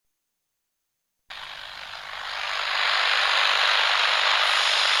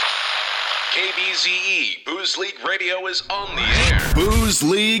KBZE, Booze League Radio is on the air. Booze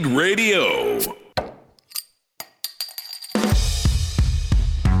League Radio.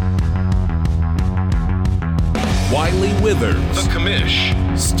 Wiley Withers. The Commish.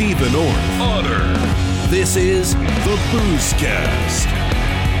 Stephen Orth. Otter. This is the Boozecast.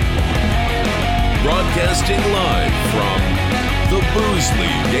 Broadcasting live from the Booze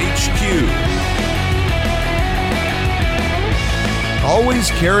League HQ. Always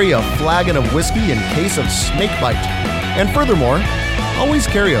carry a flagon of whiskey in case of snake bite. And furthermore, always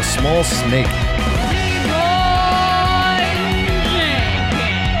carry a small snake.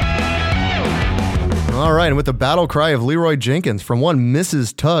 All right, and with the battle cry of Leroy Jenkins from one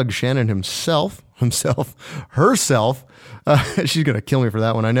Mrs. Tug, Shannon herself, she's going to kill me for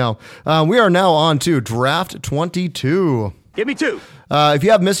that one, I know. We are now on to Draft 22. Give me two. If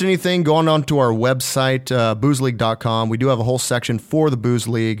you have missed anything, go on to our website, boozeleague.com. We do have a whole section for the Booze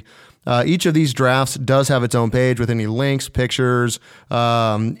League. Each of these drafts does have its own page with any links, pictures,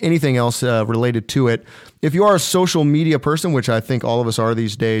 anything else related to it. If you are a social media person, which I think all of us are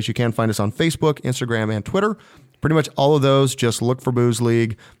these days, you can find us on Facebook, Instagram, and Twitter. Pretty much all of those, just look for Booze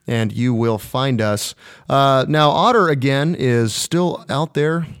League and you will find us. Now, Otter, again, is still out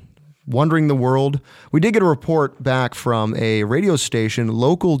there wandering the world. We did get a report back from a radio station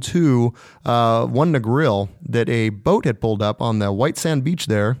local to One Negril that a boat had pulled up on the white sand beach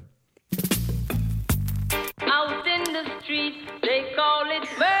there. Out in the street, they call it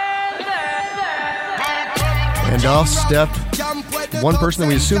murder. And off stepped one person that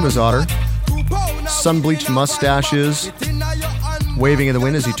we assume is Otter. Sun-bleached mustaches, waving in the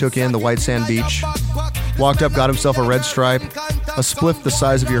wind as he took in the white sand beach. Walked up, got himself a red stripe, a spliff the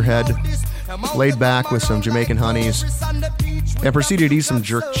size of your head, laid back with some Jamaican honeys, and proceeded to eat some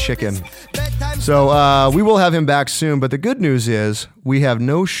jerk chicken. So we will have him back soon, but the good news is we have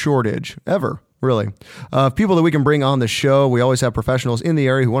no shortage, ever, really, of people that we can bring on the show. We always have professionals in the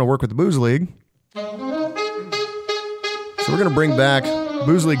area who want to work with the Booze League. So we're going to bring back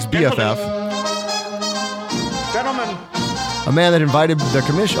Booze League's BFF. Gentlemen. A man that invited the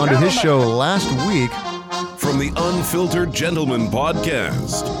Commish onto his show last week. From the Unfiltered Gentleman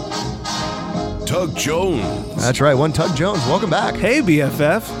Podcast, Tug Jones. That's right, one Tug Jones. Welcome back. Hey,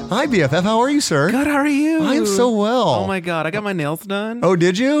 BFF. Hi, BFF. How are you, sir? Good, how are you? I am so well. Oh, my God. I got my nails done. Oh,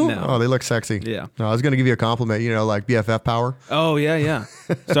 did you? No. Oh, they look sexy. Yeah. No, I was going to give you a compliment, like BFF power. Oh, yeah.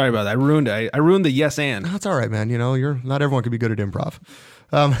 Sorry about that. I ruined it. I ruined the yes and. That's all right, man. Not everyone can be good at improv.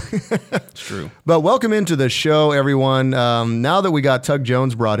 It's true. But welcome into the show, everyone. Now that we got Tug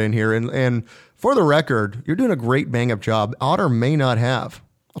Jones brought in here, and for the record, you're doing a great bang-up job. Otter may not have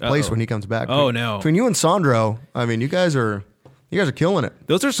a place when he comes back. Oh, no. Between you and Sandro, I mean, you guys are killing it.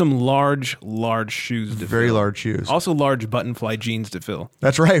 Those are some large shoes to fill. Very large shoes. Also large button fly jeans to fill.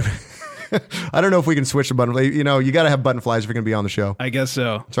 That's right. I don't know if we can switch the button. You got to have button flies if you're going to be on the show. I guess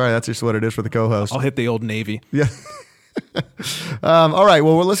so. Sorry, that's just what it is for the co-host. I'll hit the old Navy. Yeah. All right.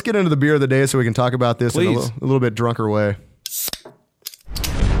 Well, let's get into the beer of the day so we can talk about this in a little bit drunker way.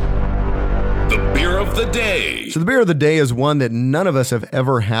 The beer of the day. So the beer of the day is one that none of us have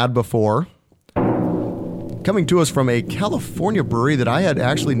ever had before. Coming to us from a California brewery that I had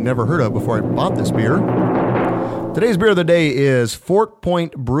actually never heard of before I bought this beer. Today's beer of the day is Fort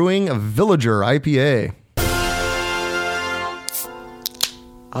Point Brewing Villager IPA.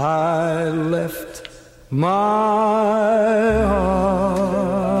 I left my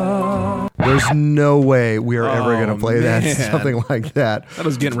heart. There's no way we are ever going to play that, something like that. That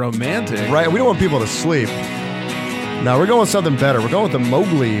was getting romantic. Right, we don't want people to sleep. No, we're going with something better. We're going with the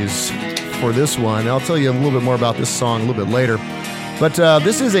Mowgli's for this one. I'll tell you a little bit more about this song a little bit later. But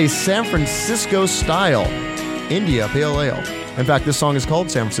this is a San Francisco style India Pale Ale. In fact, this song is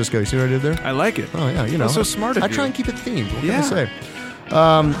called San Francisco. You see what I did there? I like it. Oh, yeah, That's so smart of you. I try and keep it themed. What Yeah. can I say?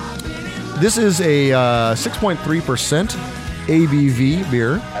 This is a 6.3% ABV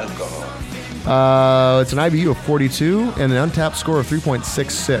beer. It's an IBU of 42 and an untapped score of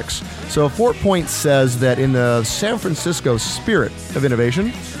 3.66. So Fort Point says that in the San Francisco spirit of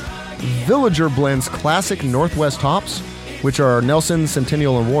innovation, Villager blends classic Northwest hops, which are Nelson,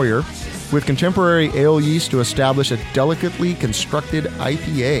 Centennial, and Warrior, with contemporary ale yeast to establish a delicately constructed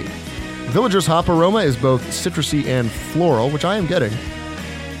IPA. Villager's hop aroma is both citrusy and floral, which I am getting.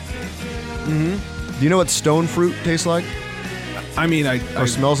 Mm-hmm. Do you know what stone fruit tastes like? I mean, or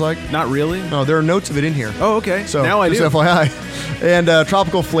smells like? Not really. No, there are notes of it in here. Oh, okay. So now I do. Just FYI. And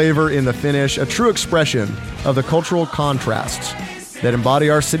tropical flavor in the finish, a true expression of the cultural contrasts that embody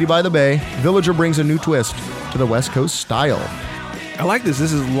our city by the bay. Villager brings a new twist to the West Coast style. I like this.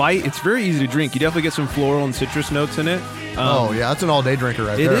 This is light. It's very easy to drink. You definitely get some floral and citrus notes in it. Oh, yeah. That's an all-day drinker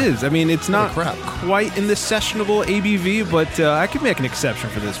right there. It is. I mean, it's not crap. quite in the sessionable ABV, but I could make an exception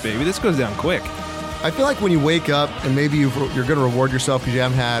for this, baby. This goes down quick. I feel like when you wake up and maybe you're going to reward yourself because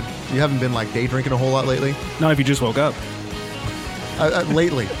you haven't been like day drinking a whole lot lately. Not if you just woke up.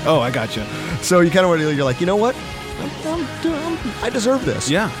 Lately. Oh, I gotcha. So you kind of you're like, you know what? I deserve this.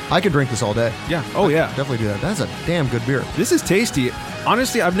 Yeah. I could drink this all day. Yeah. Oh, yeah. Definitely do that. That's a damn good beer. This is tasty.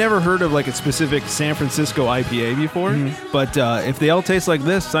 Honestly, I've never heard of like a specific San Francisco IPA before, but if they all taste like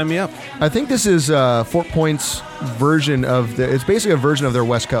this, sign me up. I think this is Fort Point's version of it's basically a version of their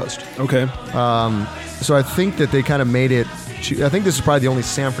West Coast. Okay. So I think that they kind of made it. I think this is probably the only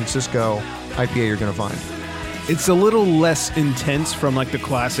San Francisco IPA you're going to find. It's a little less intense from like the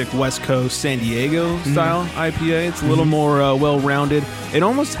classic West Coast San Diego style IPA. It's a little more well-rounded. It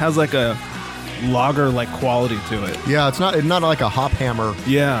almost has like a lager-like quality to it. Yeah, it's not like a hop hammer.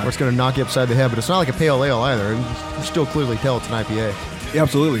 Yeah. Where it's going to knock you upside the head, but it's not like a pale ale either. You can still clearly tell it's an IPA. Yeah,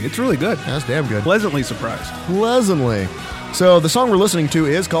 absolutely. It's really good. That's damn good. Pleasantly surprised. Pleasantly. So the song we're listening to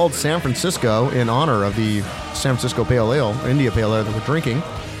is called San Francisco in honor of the San Francisco Pale Ale, India Pale Ale that we're drinking.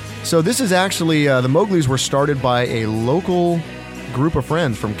 So this is actually, the Mowgli's were started by a local group of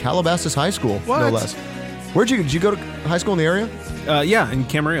friends from Calabasas High School, no less. Did you go to high school in the area? Yeah, in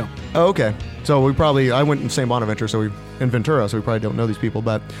Camarillo. Oh, okay. So I went in St. Bonaventure, in Ventura, so we probably don't know these people,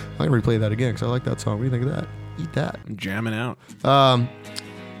 but I'm going to replay that again because I like that song. What do you think of that? Eat that. I'm jamming out.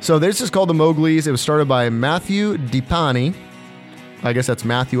 So this is called the Mowgli's. It was started by Matthew DiPani. I guess that's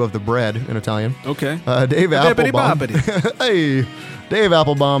Matthew of the Bread in Italian. Okay. Dave Applebaum. Hey, Dave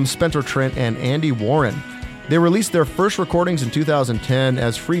Applebaum, Spencer Trent, and Andy Warren. They released their first recordings in 2010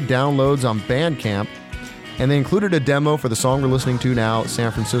 as free downloads on Bandcamp, and they included a demo for the song we're listening to now,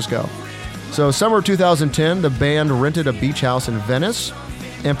 San Francisco. So summer 2010, the band rented a beach house in Venice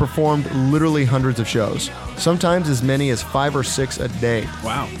and performed literally hundreds of shows, sometimes as many as 5 or 6 a day.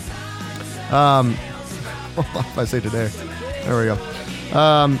 Wow. If I say today. There we go.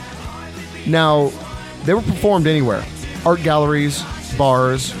 Now, they were performed anywhere. Art galleries,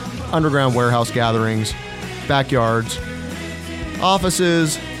 bars, underground warehouse gatherings, backyards,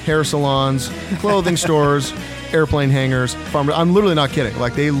 offices, hair salons, clothing stores, airplane hangars. I'm literally not kidding.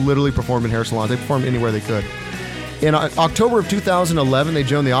 Like, they literally performed in hair salons. They performed anywhere they could. In October of 2011, they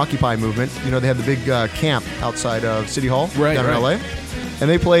joined the Occupy movement. You know, they had the big camp outside of City Hall down in LA. And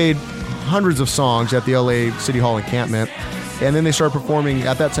they played hundreds of songs at the LA City Hall encampment. And then they started performing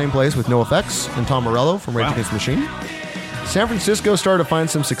at that same place with NoFX and Tom Morello from Rage Against the Machine. San Francisco started to find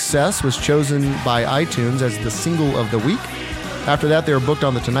some success, was chosen by iTunes as the single of the week. After that, they were booked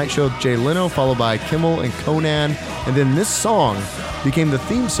on The Tonight Show with Jay Leno, followed by Kimmel and Conan. And then this song became the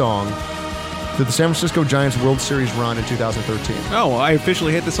theme song to the San Francisco Giants World Series run in 2013. Oh, well, I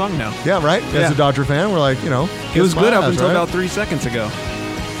officially hate the song now. Yeah, right? Yeah. As a Dodger fan, we're like, it was good up until about 3 seconds ago.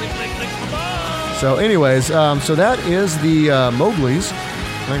 So anyways, so that is the Mowgli's.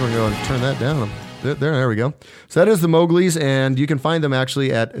 I think we're going to turn that down. There we go. So that is the Mowgli's, and you can find them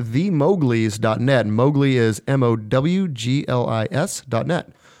actually at themowglis.net. Mowgli is MOWGLIS.net.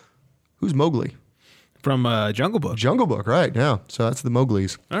 Who's Mowgli? From Jungle Book. Jungle Book, right, yeah. So that's the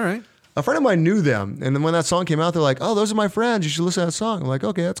Mowgli's. All right. A friend of mine knew them, and then when that song came out, they're like, oh, those are my friends. You should listen to that song. I'm like,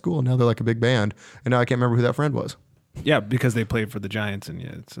 okay, that's cool. Now they're like a big band, and now I can't remember who that friend was. Yeah, because they played for the Giants, and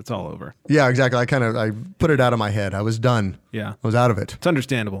yeah, it's all over. Yeah, exactly. I put it out of my head. I was done. Yeah. I was out of it. It's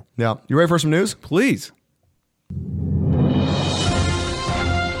understandable. Yeah. You ready for some news? Please.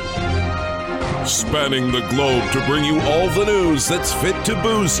 Spanning the globe to bring you all the news that's fit to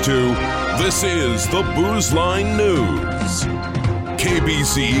booze to, this is the Booze Line News.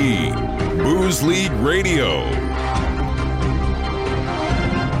 KBCE, Booze League Radio.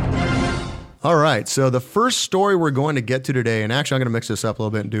 All right, so the first story we're going to get to today, and actually I'm going to mix this up a little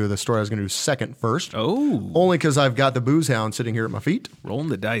bit and do the story I was going to do second first. Oh. Only because I've got the booze hound sitting here at my feet. Rolling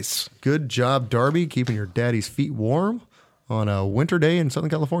the dice. Good job, Darby, keeping your daddy's feet warm on a winter day in Southern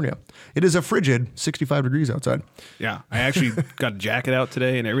California. It is a frigid 65 degrees outside. Yeah, I actually got a jacket out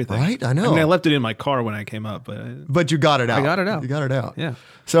today and everything. Right, I know. I mean, I left it in my car when I came up. But you got it out. I got it out. You got it out. Yeah.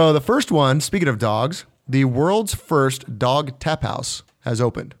 So the first one, speaking of dogs, the world's first dog tap house has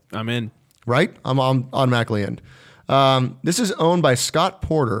opened. I'm in. Right? I'm automatically in. This is owned by Scott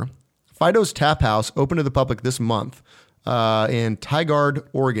Porter. Fido's Tap House opened to the public this month in Tigard,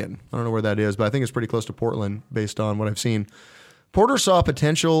 Oregon. I don't know where that is, but I think it's pretty close to Portland based on what I've seen. Porter saw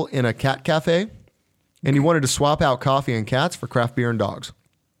potential in a cat cafe, and he wanted to swap out coffee and cats for craft beer and dogs.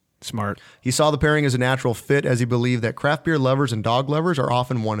 Smart. He saw the pairing as a natural fit as he believed that craft beer lovers and dog lovers are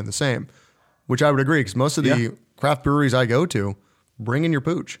often one and the same, which I would agree because most of the craft breweries I go to bring in your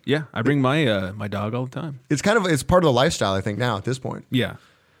pooch. Yeah, I bring my my dog all the time. It's it's part of the lifestyle, I think, now at this point. Yeah.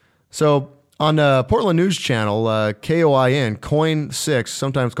 So on Portland News Channel, KOIN, Coin6,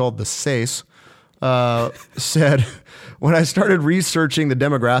 sometimes called the SACE, said, when I started researching the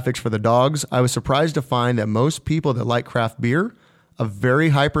demographics for the dogs, I was surprised to find that most people that like craft beer, a very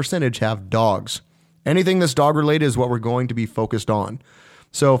high percentage have dogs. Anything that's dog related is what we're going to be focused on.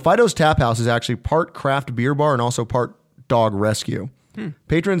 So Fido's Tap House is actually part craft beer bar and also part dog rescue.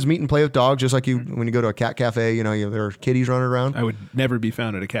 Patrons meet and play with dogs just like you when you go to a cat cafe. You know, there are kitties running around. I would never be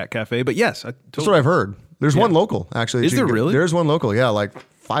found at a cat cafe, but yes. That's what I've heard. There's one local, actually. Is there really? There's one local, yeah, like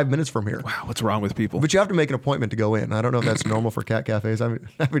 5 minutes from here. Wow, what's wrong with people? But you have to make an appointment to go in. I don't know if that's normal for cat cafes.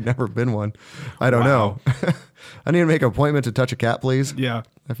 I've never been one. I don't know. I need to make an appointment to touch a cat, please. Yeah.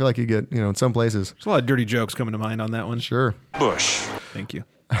 I feel like you get, in some places. There's a lot of dirty jokes coming to mind on that one. Sure. Bush. Thank you.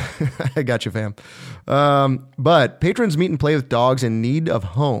 I got you, fam. But patrons meet and play with dogs in need of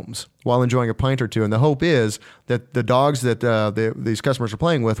homes while enjoying a pint or two. And the hope is that the dogs that these customers are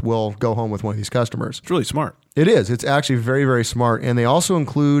playing with will go home with one of these customers. It's really smart. It is. It's actually very, very smart. And they also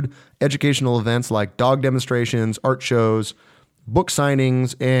include educational events like dog demonstrations, art shows, book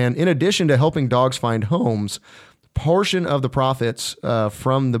signings. And in addition to helping dogs find homes, portion of the profits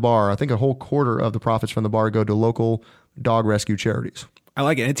from the bar, I think a whole quarter of the profits from the bar go to local dog rescue charities. I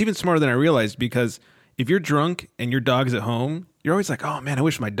like it. And it's even smarter than I realized because if you're drunk and your dog's at home, you're always like, oh man, I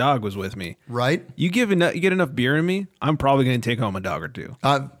wish my dog was with me. Right? You get enough beer in me, I'm probably going to take home a dog or two.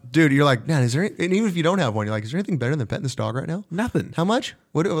 Dude, you're like, man, and even if you don't have one, you're like, is there anything better than petting this dog right now? Nothing. How much?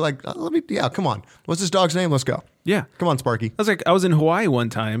 Come on. What's this dog's name? Let's go. Yeah. Come on, Sparky. I was in Hawaii one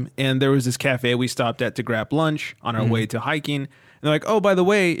time and there was this cafe we stopped at to grab lunch on our way to hiking. And they're like, oh, by the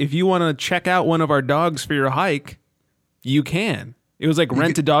way, if you want to check out one of our dogs for your hike, you can. It was like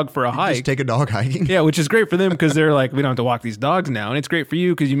rent a dog for a hike. Just take a dog hiking. Yeah, which is great for them because they're like, we don't have to walk these dogs now. And it's great for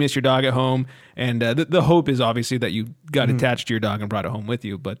you because you miss your dog at home. And the hope is obviously that you got attached to your dog and brought it home with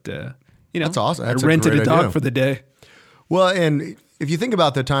you. But, that's awesome. That's I rented a a dog idea for the day. Well, and if you think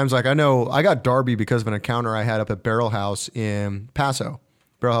about the times, like I know I got Darby because of an encounter I had up at Barrel House in Paso.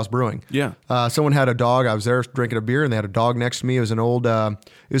 Barrel House Brewing. Yeah. Someone had a dog. I was there drinking a beer and they had a dog next to me. It was an old, it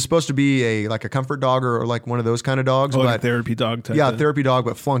was supposed to be a comfort dog or like one of those kind of dogs. Like a therapy dog type. Yeah, therapy dog,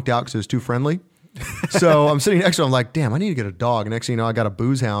 but flunked out because it was too friendly. So I'm sitting next to him. I'm like, damn, I need to get a dog. Next thing you know, I got a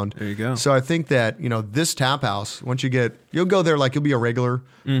booze hound. There you go. So I think that, this tap house, once you'll go there like you'll be a regular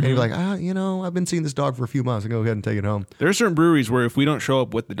and you'll be like, I've been seeing this dog for a few months. I'll go ahead and take it home. There are certain breweries where if we don't show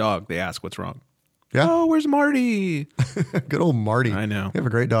up with the dog, they ask what's wrong. Yeah. Oh, where's Marty? Good old Marty. I know. You have a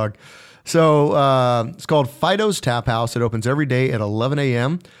great dog. So it's called Fido's Tap House. It opens every day at 11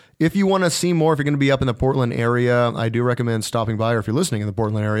 a.m. If you want to see more, if you're going to be up in the Portland area, I do recommend stopping by, or if you're listening in the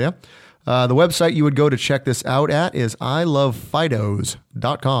Portland area. The website you would go to check this out at is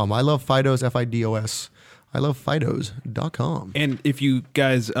ilovefidos.com. I love Fidos, Fidos. ilovefidos.com. And if you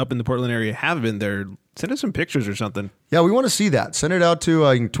guys up in the Portland area have been there, send us some pictures or something. Yeah, we want to see that. Send it out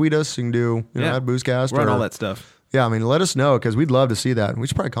to, you can tweet us, you can do, at Boozecast. Run all that stuff. Yeah, I mean, let us know because we'd love to see that. We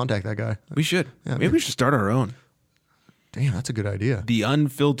should probably contact that guy. We should. Yeah, maybe we should start our own. Damn, that's a good idea. The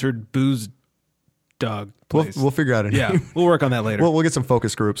unfiltered booze dog place. We'll figure out a name. Yeah, we'll work on that later. We'll get some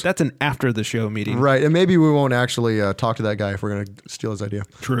focus groups. That's an after the show meeting. Right, and maybe we won't actually talk to that guy if we're going to steal his idea.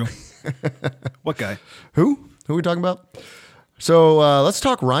 True. What guy? Who are we talking about? So let's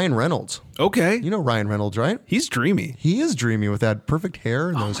talk Ryan Reynolds. Okay. You know Ryan Reynolds, right? He's dreamy. He is dreamy with that perfect hair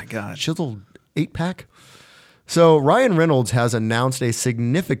and those my God. chiseled 8-pack. So Ryan Reynolds has announced a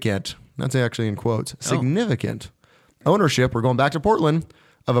significant, that's actually in quotes, significant ownership, we're going back to Portland,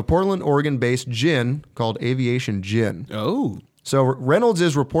 of a Portland, Oregon-based gin called Aviation Gin. Oh. So Reynolds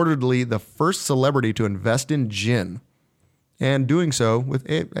is reportedly the first celebrity to invest in gin and doing so with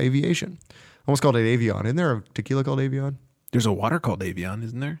aviation. Almost called it Avion. Isn't there a tequila called Avion? There's a water called Avion,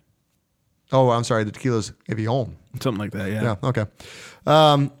 isn't there? Oh, I'm sorry. The tequila's Avion. Something like that, yeah. Yeah, okay.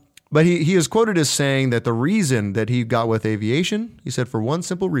 But he is quoted as saying that the reason that he got with aviation, he said, for one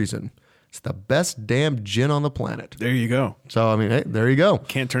simple reason, it's the best damn gin on the planet. There you go. So, I mean, hey, there you go.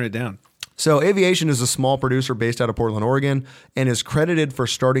 Can't turn it down. So Aviation is a small producer based out of Portland, Oregon, and is credited for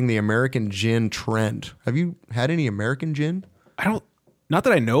starting the American gin trend. Have you had any American gin? Not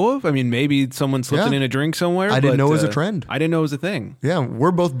that I know of. I mean, maybe someone slipped it in a drink somewhere. I didn't know it was a trend. I didn't know it was a thing. Yeah,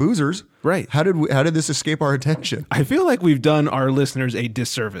 we're both boozers. Right. How did this escape our attention? I feel like we've done our listeners a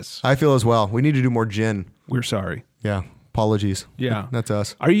disservice. I feel as well. We need to do more gin. We're sorry. Yeah. Apologies. Yeah. That's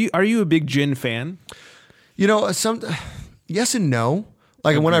us. Are you a big gin fan? You know, yes and no.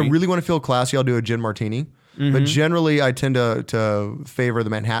 Like when I really want to feel classy, I'll do a gin martini. Mm-hmm. But generally, I tend to favor the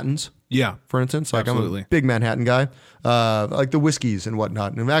Manhattans. Yeah. For instance, like Absolutely. I'm a big Manhattan guy, like the whiskeys and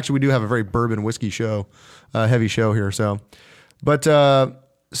whatnot. And actually, we do have a very bourbon whiskey show, heavy show here. So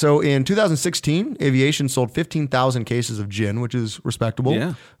in 2016, Aviation sold 15,000 cases of gin, which is respectable.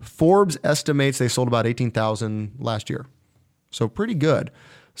 Yeah. Forbes estimates they sold about 18,000 last year. So pretty good.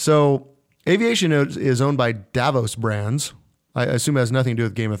 So Aviation is owned by Davos Brands. I assume it has nothing to do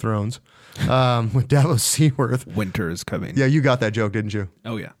with Game of Thrones. With Davos Seaworth. Winter is coming. Yeah, you got that joke, didn't you?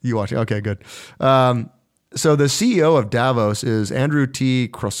 Oh, yeah. You watched it. Okay, good. So the CEO of Davos is Andrew T.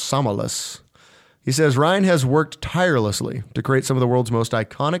 Krosomolis. He says Ryan has worked tirelessly to create some of the world's most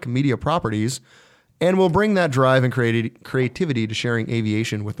iconic media properties and will bring that drive and creativity to sharing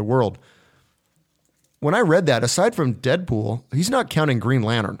aviation with the world. When I read that, aside from Deadpool, he's not counting Green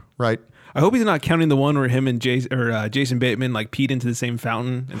Lantern, right? I hope he's not counting the one where him and Jason Bateman like peed into the same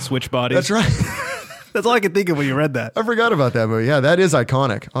fountain and switched bodies. That's right. That's all I could think of when you read that. I forgot about that movie. Yeah, that is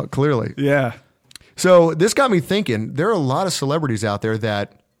iconic, clearly. Yeah. So this got me thinking, there are a lot of celebrities out there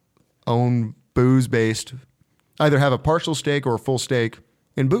that own booze-based, either have a partial stake or a full stake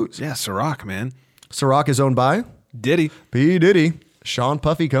in booze. Yeah, Ciroc, man. Ciroc is owned by Diddy. P. Diddy, Sean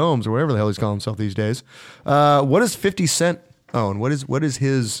Puffy Combs, or whatever the hell he's calling himself these days. What does 50 Cent own? What is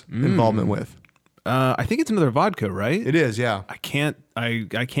his involvement with? I think it's another vodka, right? It is, yeah. I can't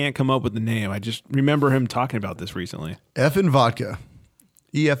come up with the name. I just remember him talking about this recently. Effin' Vodka.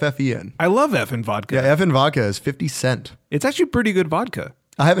 EFFEN. I love effing vodka. Yeah, Effin' Vodka is 50 Cent. It's actually pretty good vodka.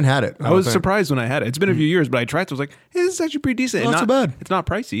 I haven't had it. I was surprised when I had it. It's been a few years, but I tried it. I was like, hey, this is actually pretty decent. Not so bad. It's not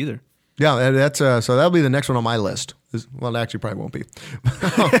pricey either. Yeah, that's so that'll be the next one on my list. Well, it actually probably won't be.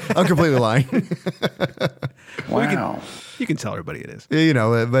 I'm completely lying. Wow. You can tell everybody it is.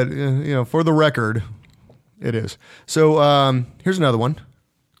 But for the record, it is. So here's another one.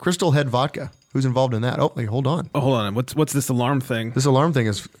 Crystal Head Vodka. Who's involved in that? Oh, wait, hold on. Oh, hold on. What's this alarm thing? This alarm thing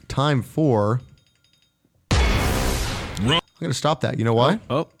is time for... I'm going to stop that. You know why?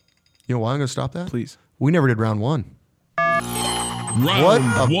 Oh. You know why I'm going to stop that? Please. We never did round one. What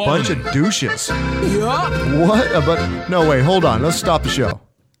a bunch of douches. Yeah. What a bunch... No, wait, hold on. Let's stop the show.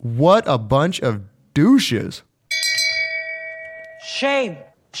 What a bunch of douches. Shame.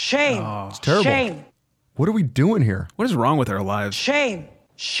 Shame. Oh, it's terrible. Shame. What are we doing here? What is wrong with our lives? Shame.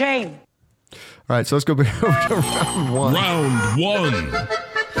 Shame. All right, so let's go back over to round one. Round one.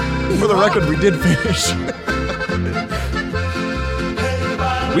 For the record, we did finish.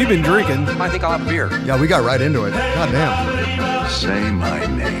 We've been drinking. I think I'll have a beer. Yeah, we got right into it. God damn. Say my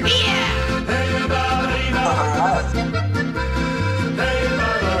name.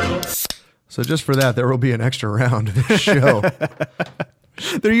 So just for that, there will be an extra round of this show.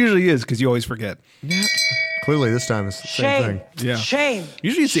 There usually is, because you always forget. Yeah. Clearly, this time it's the Shame. same thing. Yeah. Shame.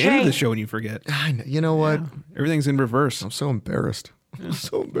 Usually it's the end of the Shame. show when you forget. You know what? Yeah. Everything's in reverse. I'm so embarrassed. I'm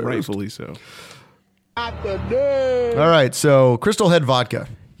so embarrassed. Rightfully so. All right, so Crystal Head Vodka.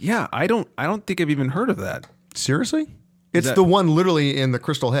 Yeah, I don't think I've even heard of that. Seriously? It's that- the one literally in the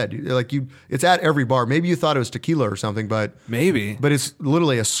Crystal Head. It's at every bar. Maybe you thought it was tequila or something, but Maybe. it's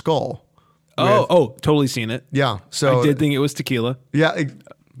literally a skull. Totally seen it. Yeah. So I did think it was tequila. Yeah.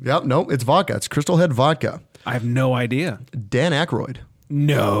 No, it's vodka. It's Crystal Head Vodka. I have no idea. Dan Aykroyd.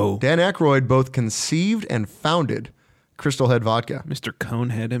 No. Dan Aykroyd both conceived and founded Crystal Head Vodka. Mr.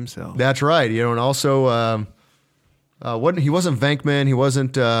 Conehead himself. That's right. And also, he wasn't Venkman. He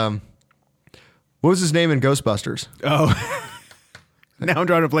wasn't. What was his name in Ghostbusters? Oh. Now I'm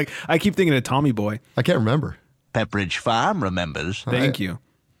drawing a blank. I keep thinking of Tommy Boy. I can't remember. Pepperidge Farm remembers. Thank you.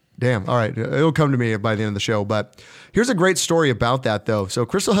 Damn. All right. It'll come to me by the end of the show. But here's a great story about that, though. So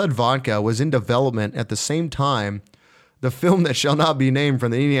Crystal Head Vodka was in development at the same time the film that shall not be named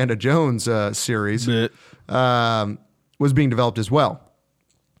from the Indiana Jones series was being developed as well.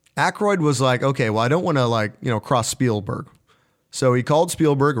 Aykroyd was like, okay, well, I don't want to cross Spielberg. So he called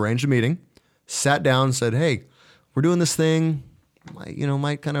Spielberg, arranged a meeting, sat down, said, hey, we're doing this thing,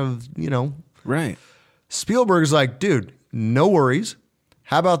 might kind of. Right. Spielberg's like, dude, no worries.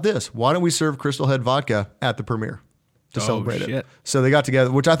 How about this? Why don't we serve Crystal Head Vodka at the premiere to celebrate it? So they got together,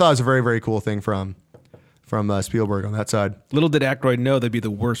 which I thought was a very, very cool thing from Spielberg on that side. Little did Aykroyd know that'd be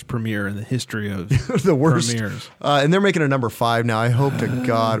the worst premiere in the history of the worst premieres. And they're making a number 5 now. I hope to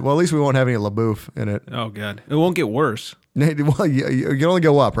God. Well, at least we won't have any LaBouffe in it. Oh, God. It won't get worse. Well, you can only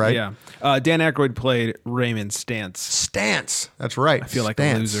go up, right? Yeah. Dan Aykroyd played Raymond Stantz. That's right. I feel like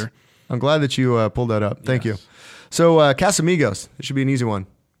a loser. I'm glad that you pulled that up. Thank you. So Casamigos. It should be an easy one.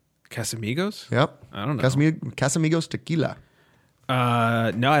 Casamigos? Yep. I don't know. Casamigos Tequila.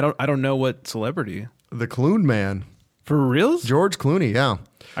 No, I don't know what celebrity. The Clune Man. For reals? George Clooney, yeah.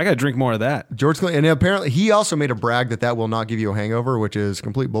 I got to drink more of that. George Clooney, and apparently he also made a brag that will not give you a hangover, which is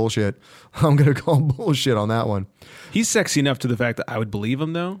complete bullshit. I'm going to call bullshit on that one. He's sexy enough to the fact that I would believe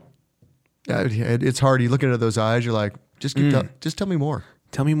him, though. Yeah, it's hard. You look into those eyes, you're like, just tell me more.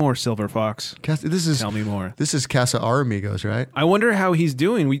 Tell me more, Silver Fox. Tell me more. This is Casa Our Amigos, right? I wonder how he's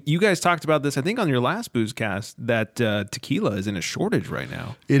doing. You guys talked about this, I think, on your last booze cast, that tequila is in a shortage right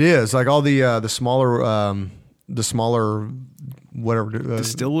now. It is. Like all the smaller whatever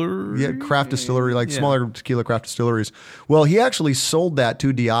distillery, craft distillery, smaller tequila craft distilleries. Well, he actually sold that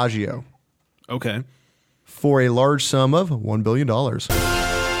to Diageo. Okay. For a large sum of $1 billion.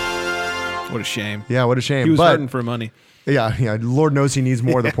 What a shame. Yeah, what a shame. He was hurting for money. Yeah. Lord knows he needs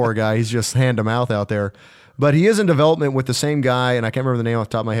more, the poor guy. He's just hand to mouth out there. But he is in development with the same guy, and I can't remember the name off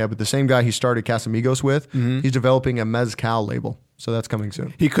the top of my head, but the same guy he started Casamigos with. Mm-hmm. He's developing a mezcal label. So that's coming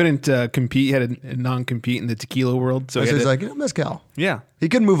soon. He couldn't compete. He had a non-compete in the tequila world. So he's like, mezcal. Yeah. He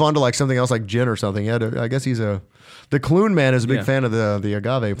couldn't move on to like something else like gin or something. I guess the Clune man is a big fan of the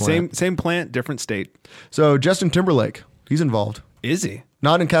agave plant. Same plant, different state. So Justin Timberlake, he's involved. Is he?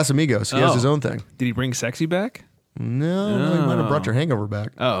 Not in Casamigos. He has his own thing. Did he bring sexy back? No, he might have brought your hangover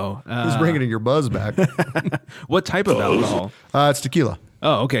back. He's bringing your buzz back. What type of alcohol? It's tequila.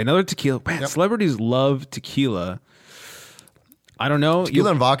 Oh, okay. Another tequila. Man, celebrities love tequila. I don't know.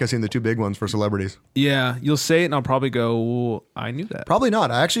 Tequila and vodka seem the two big ones for celebrities. Yeah, you'll say it and I'll probably go, well, I knew that. Probably not.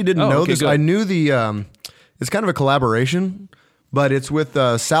 I actually didn't know this. Good. I knew it's kind of a collaboration, but it's with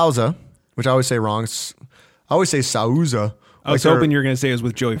Sauza, which I always say wrong. I always say Sauza. I was hoping you were going to say it was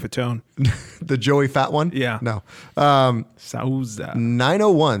with Joey Fatone. The Joey Fat one? Yeah. No. Sauza.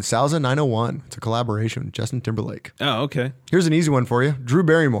 901. Sauza 901. It's a collaboration. Justin Timberlake. Oh, okay. Here's an easy one for you. Drew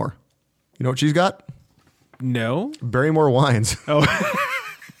Barrymore. You know what she's got? No. Barrymore Wines. Oh.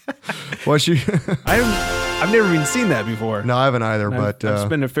 What's she? I've never even seen that before. No, I haven't either. But I've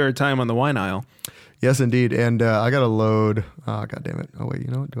spent a fair time on the wine aisle. Yes, indeed. And I got a load. Oh, God damn it. Oh, wait. You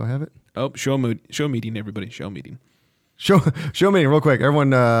know what? Do I have it? Oh, show meeting, everybody. Show meeting. Show meeting real quick.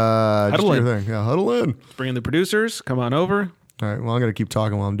 Everyone, huddle in. Thing. Yeah, huddle in. Let's bring in the producers. Come on over. All right. Well, I'm going to keep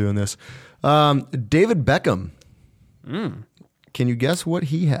talking while I'm doing this. David Beckham. Can you guess what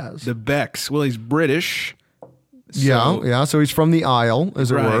he has? The Becks. Well, he's British. Yeah. So he's from the Isle, as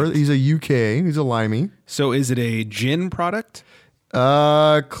it were. He's a UK. He's a limey. So is it a gin product?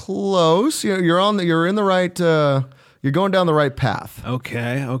 Close. You're in the right. You're going down the right path.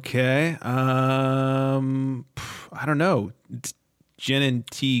 Okay. I don't know. It's gin and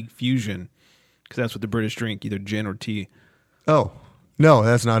tea fusion, because that's what the British drink, either gin or tea. Oh no,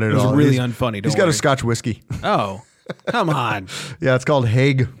 that's not it at all. It's really unfunny. He's got a Scotch whiskey. Oh, come on. Yeah, it's called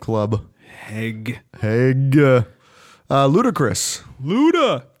Hague Club. Hague. Ludacris.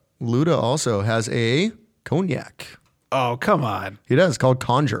 Luda also has a cognac. Oh, come on. He does. It's called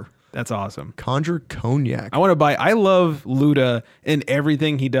Conjure. That's awesome. Conjure Cognac. I love Luda in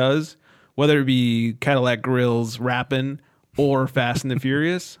everything he does, whether it be Cadillac Grills rapping or Fast and the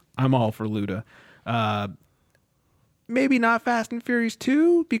Furious. I'm all for Luda. Maybe not Fast and Furious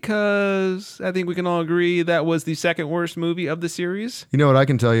 2, because I think we can all agree that was the second worst movie of the series. You know what I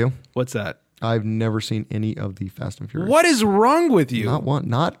can tell you? What's that? I've never seen any of the Fast and Furious. What is wrong with you? Not one.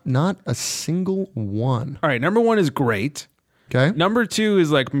 Not a single one. All right, number 1 is great. Okay. Number 2 is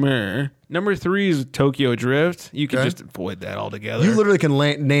like meh. Number 3 is Tokyo Drift. You can just avoid that altogether. You literally can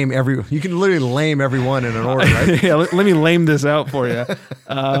name every. You can literally lame everyone in an order, right? Yeah. Let me lame this out for you.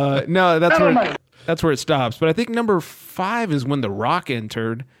 No, that's where it stops. But I think number 5 is when The Rock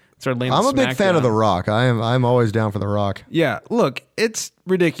entered. I'm a big fan of The Rock. I'm always down for The Rock. Yeah. Look, it's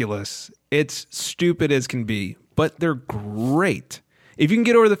ridiculous. It's stupid as can be, but they're great. If you can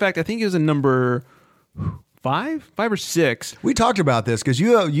get over the fact, I think it was a number 5 or 6. We talked about this because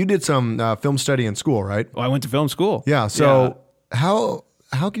you did some film study in school, right? Oh, I went to film school. Yeah. So how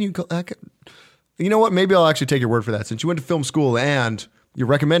can you? You know what? Maybe I'll actually take your word for that. Since you went to film school and you're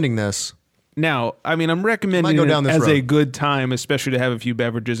recommending this. Now, I mean, I'm recommending it as a good time, especially to have a few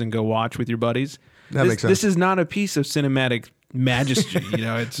beverages and go watch with your buddies. That makes sense. This is not a piece of cinematic majesty,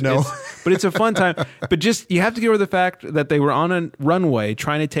 but it's a fun time. But just, you have to get over the fact that they were on a runway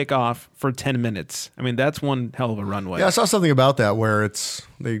trying to take off for 10 minutes. I mean, that's one hell of a runway. Yeah, I saw something about that where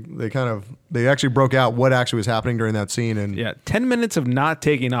they actually broke out what actually was happening during that scene. And yeah, 10 minutes of not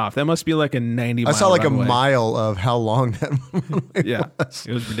taking off. That must be like a 90 mile I saw like runway. a mile of how long that runway was.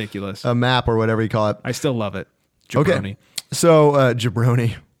 It was ridiculous. A map or whatever you call it. I still love it. Jabroni. Okay. So,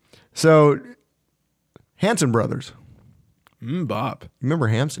 Jabroni. So, Hanson Brothers. Bob. You remember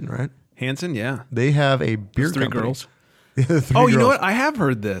Hanson, right? Hanson, yeah. They have a beer Those 3 company. girls. Oh, you know what? I have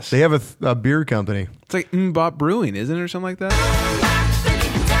heard this. They have a beer company. It's like Mbop Brewing, isn't it, or something like that?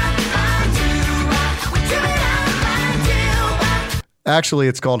 Actually,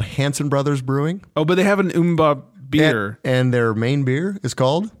 it's called Hanson Brothers Brewing. Oh, but they have an Mbop beer. And their main beer is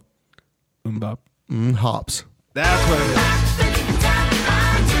called Mbop. Hops. That's what it is.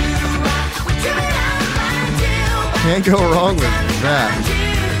 Can't go wrong with that.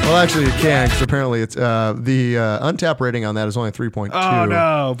 Well, actually, you can, because apparently it's the untapped rating on that is only 3.2. Oh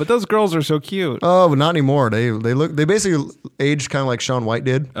no! But those girls are so cute. Oh, but not anymore. They basically aged kind of like Shaun White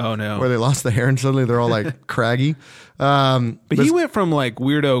did. Oh no! Where they lost the hair and suddenly they're all like craggy. But he went from like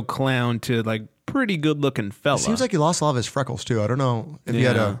weirdo clown to like pretty good looking fella. It seems like he lost a lot of his freckles too. I don't know if he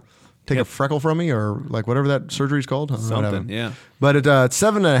had to take a freckle from me or like whatever that surgery's called. Something, yeah. But it's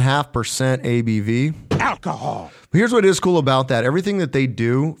 7.5% ABV. Alcohol. But here's what is cool about that. Everything that they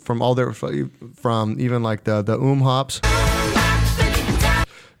do from even like the hops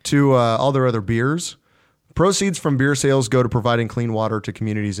to all their other beers, proceeds from beer sales go to providing clean water to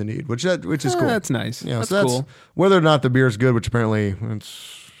communities in need, which is cool. That's nice. Yeah, that's so cool. Whether or not the beer is good, which apparently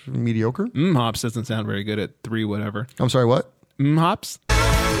it's mediocre. Hops doesn't sound very good at 3 whatever. I'm sorry, what? Hops?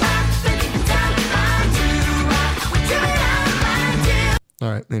 All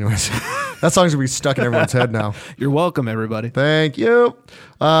right, anyways. That song's gonna be stuck in everyone's head now. You're welcome, everybody. Thank you.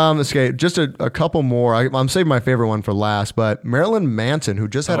 Okay, just a couple more. I'm saving my favorite one for last, but Marilyn Manson, who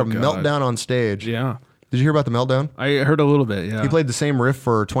just had a meltdown on stage. Yeah. Did you hear about the meltdown? I heard a little bit, yeah. He played the same riff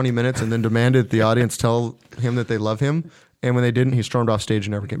for 20 minutes and then demanded the audience tell him that they love him. And when they didn't, he stormed off stage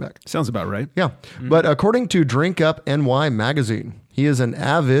and never came back. Sounds about right. Yeah. Mm-hmm. But according to Drink Up NY magazine, he is an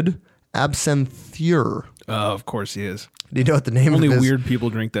avid absinthier. Of course he is. Do you know what the name of his... Only weird people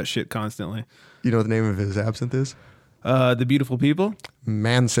drink that shit constantly. You know what the name of his absinthe is? The Beautiful People?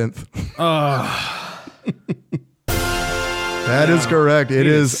 Mansynth. That is correct. It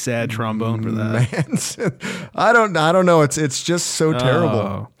is sad trombone for that. Mansynth. I don't know. It's just so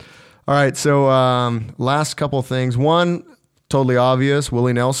terrible. All right, so last couple things. One, totally obvious,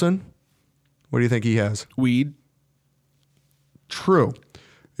 Willie Nelson. What do you think he has? Weed. True.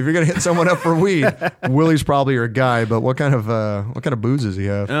 If you're gonna hit someone up for weed, Willie's probably your guy. But what kind of booze does he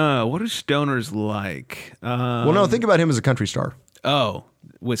have? What do stoners like? Well, no, think about him as a country star. Oh,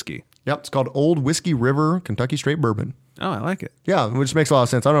 whiskey. Yep, it's called Old Whiskey River Kentucky Straight Bourbon. Oh, I like it. Yeah, which makes a lot of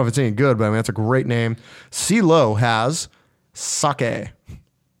sense. I don't know if it's any good, but I mean, that's a great name. CeeLo has sake.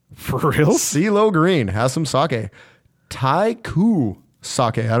 For real? CeeLo Green has some sake. Tai-Ku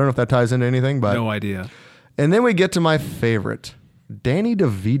sake. I don't know if that ties into anything, but... No idea. And then we get to my favorite, Danny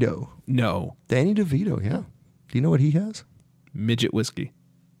DeVito. No. Danny DeVito, yeah. Do you know what he has? Midget whiskey.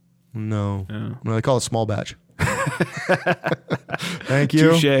 No. Oh. No, they call it small batch. Thank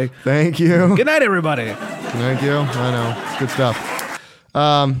you. Touché. Thank you. Good night, everybody. Thank you. I know. Good stuff.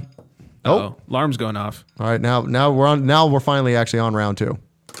 Alarm's going off. All right, now we're finally actually on round 2.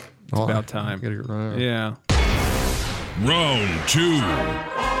 It's about time. Yeah. Round 2.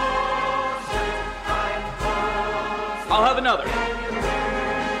 I'll have another.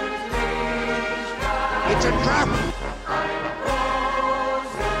 It's a trap.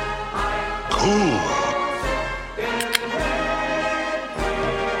 Cool.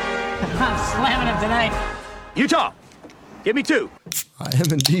 I'm slamming him tonight. Utah, give me 2. I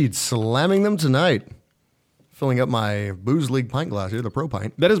am indeed slamming them tonight. Filling up my Booze League pint glass here, the Pro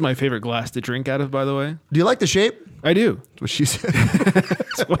Pint. That is my favorite glass to drink out of, by the way. Do you like the shape? I do. That's what she said.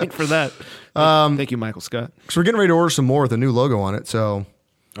 Just waiting for that. Thank you, Michael Scott. So we're getting ready to order some more with a new logo on it. So,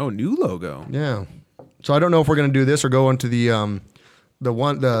 new logo. Yeah. So I don't know if we're going to do this or go into the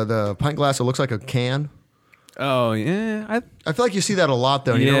pint glass that looks like a can. Oh yeah, I feel like you see that a lot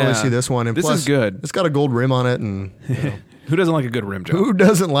though. You don't really see this one. And this plus, is good. It's got a gold rim on it, and who doesn't like a good rim job? Who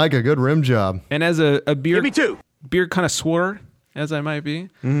doesn't like a good rim job? And as a beer, give me 2. Beer connoisseur, as I might be,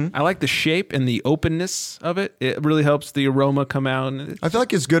 I like the shape and the openness of it. It really helps the aroma come out. I feel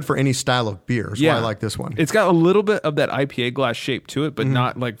like it's good for any style of beer. That's why I like this one. It's got a little bit of that IPA glass shape to it, but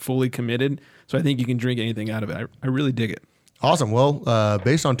not like fully committed. So I think you can drink anything out of it. I really dig it. Awesome. Well,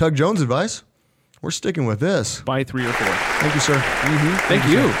 based on Tug Jones' advice, we're sticking with this. Buy 3 or 4. Thank you, sir. Thank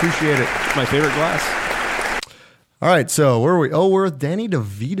you. Appreciate it. It's my favorite glass. All right, so where are we? Oh, we're with Danny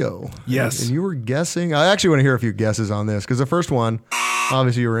DeVito. Yes. And you were guessing. I actually want to hear a few guesses on this because the first one,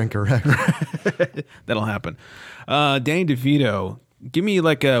 obviously, you were incorrect. That'll happen. Danny DeVito, give me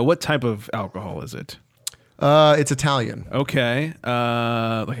like what type of alcohol is it? It's Italian. Okay.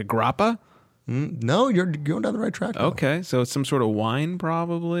 Like a grappa? No, you're going down the right track, though. Okay, so it's some sort of wine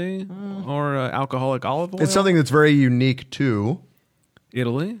probably, or alcoholic olive oil? It's something that's very unique to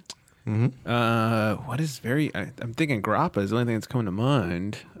Italy? What is very? I'm thinking grappa is the only thing that's coming to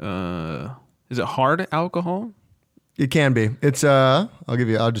mind. Is it hard alcohol? It can be. It's I'll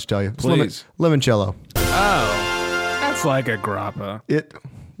just tell you. It's Please. limoncello. Oh, that's like a grappa.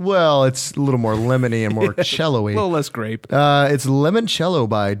 It's a little more lemony and more cello-y. A little less grape. It's limoncello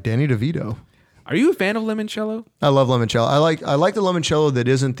by Danny DeVito. Are you a fan of limoncello? I love limoncello. I like the limoncello that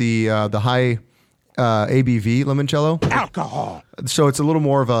isn't the high ABV limoncello. Alcohol. So it's a little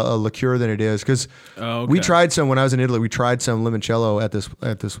more of a liqueur than it is, because we tried some when I was in Italy. We tried some limoncello at this.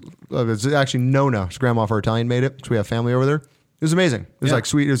 It's actually Nona. His grandma of our Italian made it. So we have family over there. It was amazing. It was like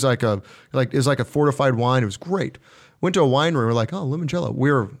sweet. It was like a fortified wine. It was great. Went to a wine room. We're like, oh, limoncello.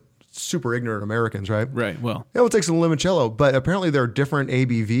 We're super ignorant Americans, right? Right. Well, we'll take some limoncello, but apparently there are different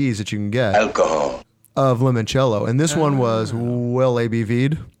ABVs that you can get. Alcohol. Of limoncello, and this one was well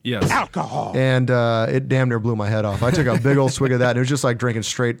ABV'd. Yes. Alcohol. And it damn near blew my head off. I took a big old swig of that, and it was just like drinking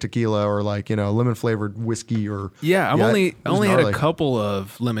straight tequila or like, lemon flavored whiskey or. Yeah, I only had a couple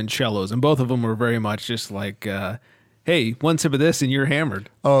of limoncellos, and both of them were very much just like, hey, one sip of this and you're hammered.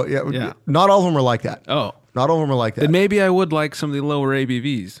 Oh yeah. Not all of them are like that. Oh, not all of them are like that. Then maybe I would like some of the lower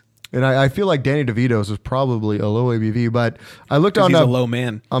ABVs. And I feel like Danny DeVito's was probably a low ABV, but I looked on he's a low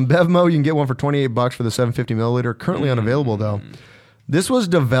man. On Bevmo, you can get one for $28 for the 750 milliliter. Currently unavailable though. This was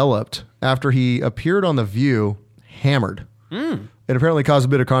developed after he appeared on The View hammered. It apparently caused a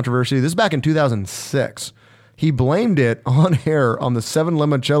bit of controversy. This is back in 2006. He blamed it on air on the 7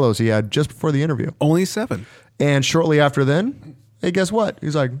 limoncellos he had just before the interview. Only 7. And shortly after then, hey, guess what?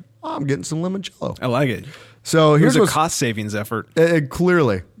 He's like, I'm getting some limoncello. I like it. So here's a cost savings effort.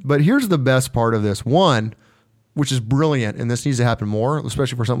 Clearly. But here's the best part of this. One, which is brilliant, and this needs to happen more,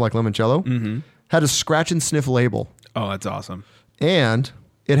 especially for something like limoncello, had a scratch and sniff label. Oh, that's awesome. And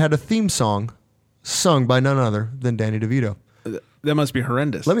it had a theme song sung by none other than Danny DeVito. That must be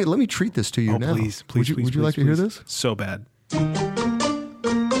horrendous. Let me treat this to you now. Please, would you like to hear this? So bad.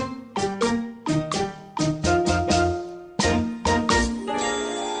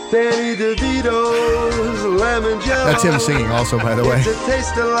 Danny DeVito's lemon jello. That's him singing also, by the way. It's a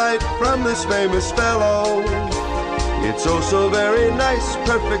taste of light from this famous fellow. It's also very nice,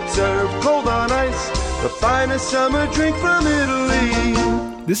 perfect serve, cold on ice. The finest summer drink from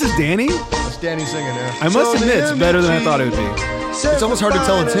Italy. This is Danny? That's Danny singing, yeah. I must admit, it's better than I thought it would be. It's almost hard to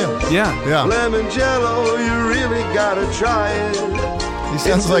tell it's him. Yeah. Lemon jello, you really gotta try it. He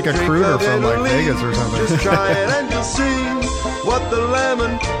sounds like a crooner from like Vegas or something. Just try it and you'll see what the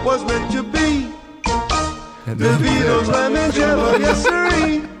lemon was meant to be. DeVito's lemon jello, yes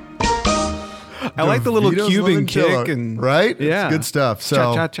sirree. I like the little Cuban kick and right? Yeah, it's good stuff.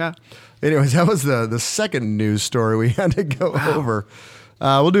 So, cha. Anyways, that was the second news story we had to go over.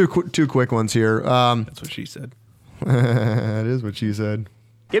 We'll do 2 quick ones here. That's what she said. That is what she said.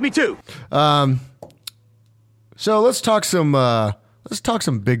 Give me 2. So let's talk some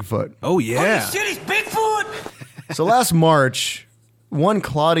Bigfoot. Oh yeah. Holy shit, it's Bigfoot! So last March, one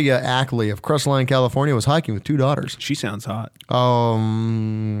Claudia Ackley of Crestline, California, was hiking with 2 daughters. She sounds hot.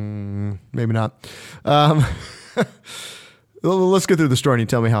 Maybe not. Let's go through the story and you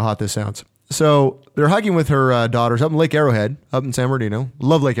tell me how hot this sounds. So they're hiking with her daughters up in Lake Arrowhead, up in San Bernardino.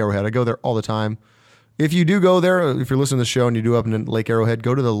 Love Lake Arrowhead. I go there all the time. If you do go there, if you're listening to the show and you do up in Lake Arrowhead,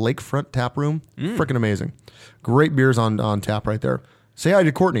 go to the Lakefront Tap Room. Freaking amazing. Great beers on tap right there. Say hi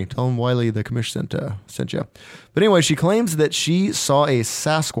to Courtney. Tell him Wiley the Commish sent you. But anyway, she claims that she saw a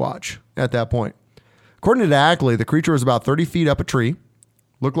Sasquatch at that point. According to Ackley, the creature was about 30 feet up a tree.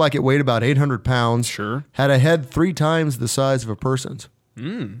 Looked like it weighed about 800 pounds. Sure. Had a head 3 times the size of a person's.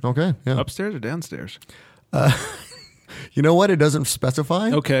 Okay. Yeah. Upstairs or downstairs? You know what? It doesn't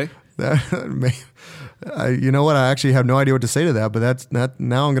specify. Okay. You know what? I actually have no idea what to say to that, but that's not.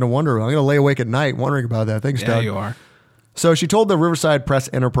 Now I'm going to wonder. I'm going to lay awake at night wondering about that. Thanks, Doug. Yeah, you are. So she told the Riverside Press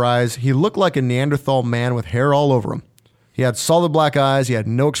Enterprise he looked like a Neanderthal man with hair all over him. He had solid black eyes. He had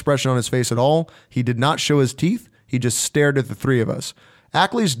no expression on his face at all. He did not show his teeth. He just stared at the 3 of us.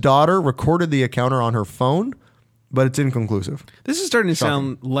 Ackley's daughter recorded the encounter on her phone, but it's inconclusive. This is starting to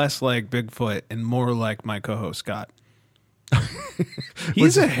sound less like Bigfoot and more like my co-host Scott.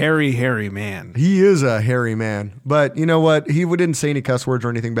 He's a hairy man. He is a hairy man. But you know what? He didn't say any cuss words or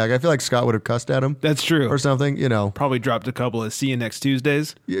anything back. I feel like Scott would have cussed at him. That's true. Or something, Probably dropped a couple of see you next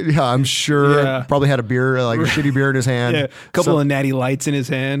Tuesdays. Yeah, I'm sure. Yeah. Probably had a beer, like a shitty beer in his hand. Yeah, a couple of natty lights in his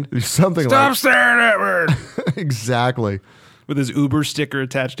hand. Something Stop staring at me. Exactly. With his Uber sticker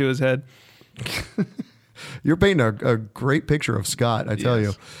attached to his head. You're painting a great picture of Scott, I tell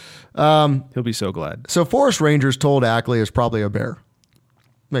you. He'll be so glad. So forest rangers told Ackley it's probably a bear.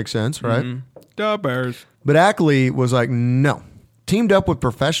 Makes sense, right? The bears. But Ackley was like, no, teamed up with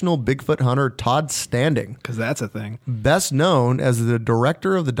professional Bigfoot hunter Todd Standing, because that's a thing, best known as the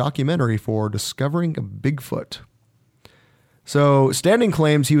director of the documentary for Discovering Bigfoot. So Standing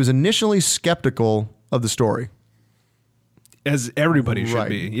claims he was initially skeptical of the story. As everybody should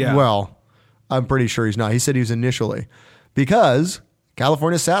be, yeah. Well, I'm pretty sure he's not. He said he was initially. Because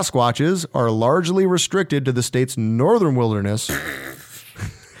California Sasquatches are largely restricted to the state's northern wilderness.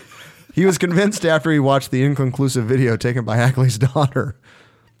 He was convinced after he watched the inconclusive video taken by Ackley's daughter.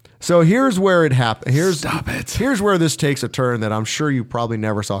 So here's where it happened. Stop it. Here's where this takes a turn that I'm sure you probably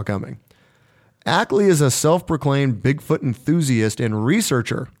never saw coming. Ackley is a self-proclaimed Bigfoot enthusiast and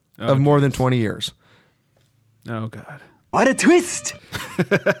researcher of more than 20 years. Oh, God. What a twist!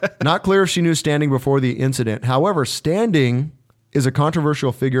 Not clear if she knew Standing before the incident. However, Standing is a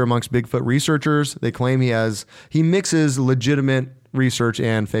controversial figure amongst Bigfoot researchers. They claim he mixes legitimate research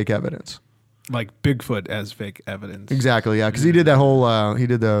and fake evidence. Like Bigfoot as fake evidence. Exactly, yeah. Because he did that whole, he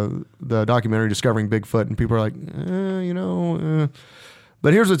did the documentary Discovering Bigfoot, and people are like,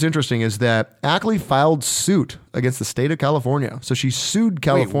 But here's what's interesting is that Ackley filed suit against the state of California. So she sued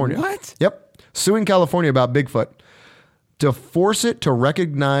California. Wait, what? Yep. Suing California about Bigfoot to force it to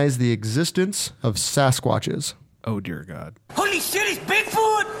recognize the existence of Sasquatches. Oh, dear God. Holy shit, it's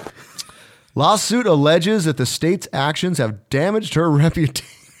Bigfoot! Lawsuit alleges that the state's actions have damaged her reputation.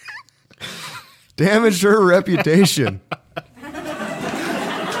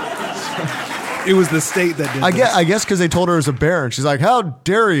 It was the state that did I guess because they told her it was a bear, and she's like, how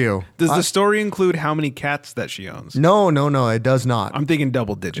dare you? Does the story include how many cats that she owns? No, it does not. I'm thinking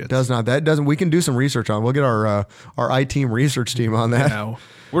double digits. It does not. That doesn't. We can do some research on it. We'll get our I-team research team on that. No.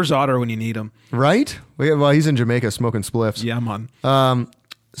 Where's Otter when you need him? Right? Well, he's in Jamaica smoking spliffs. Yeah, I'm on.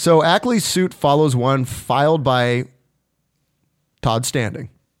 So Ackley's suit follows one filed by Todd Standing.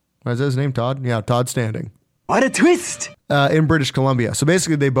 What is his name? Todd? Yeah, Todd Standing. What a twist! In British Columbia. So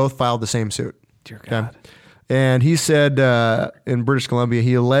basically, they both filed the same suit. Dear God. Okay? And he said in British Columbia,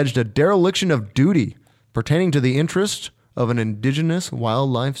 he alleged a dereliction of duty pertaining to the interest of an indigenous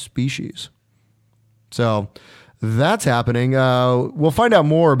wildlife species. So that's happening. We'll find out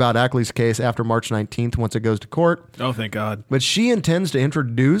more about Ackley's case after March 19th once it goes to court. Oh, thank God. But she intends to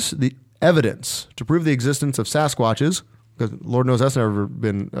introduce the evidence to prove the existence of Sasquatches, because Lord knows that's never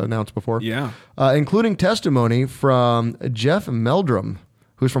been announced before. Yeah. Including testimony from Jeff Meldrum,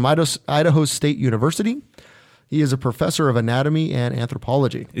 who's from Idaho State University. He is a professor of anatomy and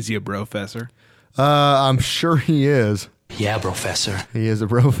anthropology. Is he a professor? I'm sure he is. Yeah, professor. He is a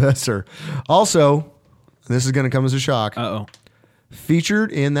professor. Also, this is going to come as a shock. Uh-oh.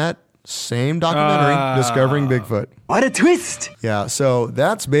 Featured in that same documentary, Discovering Bigfoot. What a twist! Yeah, so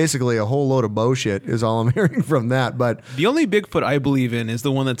that's basically a whole load of bullshit is all I'm hearing from that. But the only Bigfoot I believe in is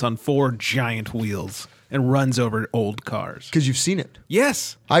the one that's on 4 giant wheels and runs over old cars. Because you've seen it.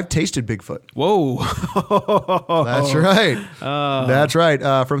 Yes. I've tasted Bigfoot. Whoa. That's right. That's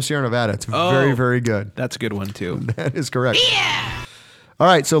right. From Sierra Nevada. It's very, very good. That's a good one, too. That is correct. Yeah. All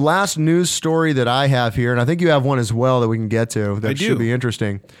right, so last news story that I have here, and I think you have one as well that we can get to that should be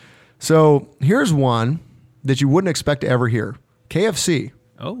interesting. So here's one that you wouldn't expect to ever hear. KFC.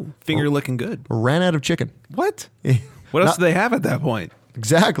 Oh, finger looking good. Ran out of chicken. What? What else do they have at that point?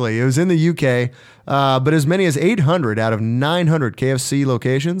 Exactly. It was in the UK, but as many as 800 out of 900 KFC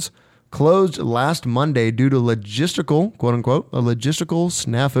locations closed last Monday due to logistical, quote unquote, a logistical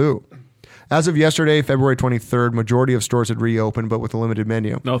snafu. As of yesterday, February 23rd, majority of stores had reopened, but with a limited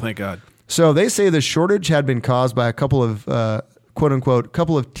menu. No, thank God. So they say the shortage had been caused by a couple of, quote unquote,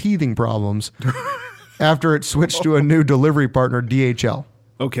 couple of teething problems after it switched to a new delivery partner, DHL.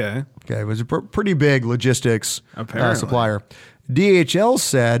 Okay. It was a pretty big logistics supplier. DHL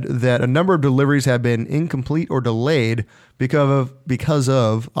said that a number of deliveries have been incomplete or delayed because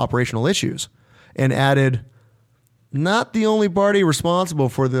of operational issues, and added, not the only party responsible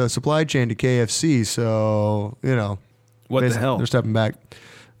for the supply chain to KFC. So, what the hell? They're stepping back.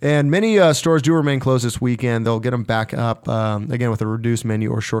 And many stores do remain closed this weekend. They'll get them back up, again, with a reduced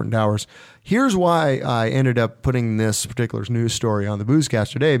menu or shortened hours. Here's why I ended up putting this particular news story on the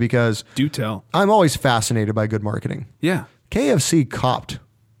Boozecast today, because do tell. I'm always fascinated by good marketing. Yeah. KFC copped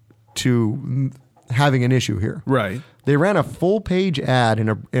to having an issue here. Right. They ran a full-page ad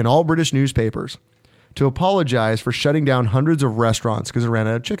in all British newspapers to apologize for shutting down hundreds of restaurants because it ran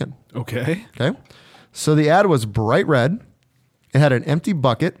out of chicken. Okay. So the ad was bright red. It had an empty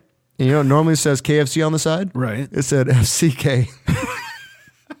bucket. And it normally says KFC on the side? Right. It said FCK.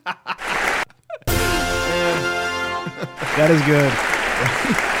 That is good.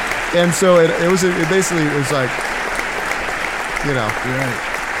 And so it basically was like, You're right.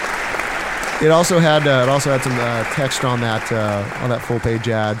 It also had some text on that full page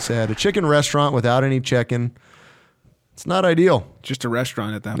ad. Said a chicken restaurant without any chicken. It's not ideal. Just a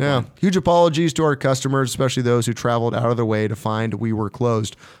restaurant at that Yeah. point. Huge apologies to our customers, especially those who traveled out of their way to find we were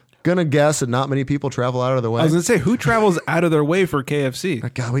closed. Gonna guess that not many people travel out of their way. I was gonna say, who travels out of their way for KFC?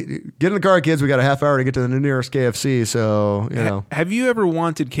 God, get in the car, kids. We got a half hour to get to the nearest KFC. So Have you ever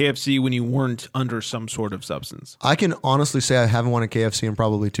wanted KFC when you weren't under some sort of substance? I can honestly say I haven't wanted KFC in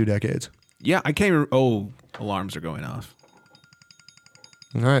probably 2 decades. Yeah, I can't. Oh, alarms are going off.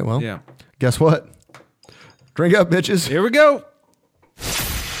 All right, well, Yeah. Guess what? Drink up, bitches. Here we go.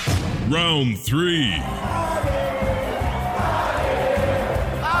 Round 3.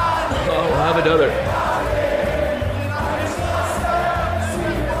 We'll have another.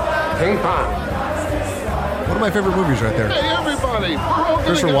 Ping pong. One of my favorite movies right there. Hey, everybody.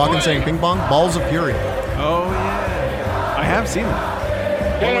 Christopher Walken saying ping pong, Balls of Fury. Oh, yeah. I have seen that.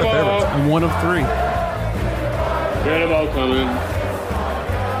 One of my favorites. I'm one of 3. Cannonball coming.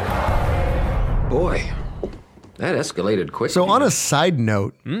 Boy, that escalated quickly. So on a side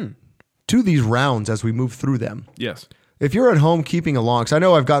note, to these rounds as we move through them, Yes. if you're at home keeping along, because I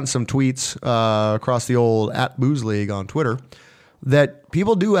know I've gotten some tweets across the old @BoozLeague on Twitter, that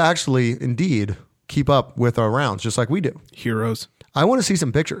people do actually indeed keep up with our rounds, just like we do. Heroes. I want to see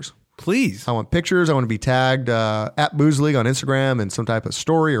some pictures. Please. I want pictures. I want to be tagged @BoozLeague on Instagram in some type of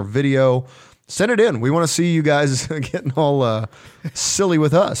story or video. Send it in. We want to see you guys getting all silly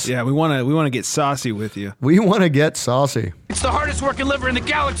with us. Yeah, we want to get saucy with you. We want to get saucy. It's the hardest working liver in the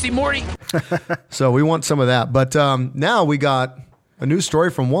galaxy, Morty. So we want some of that. But now we got a news story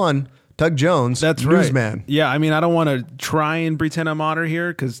from Tug Jones. That's newsman. right. Yeah, I mean, I don't want to try and pretend I'm otter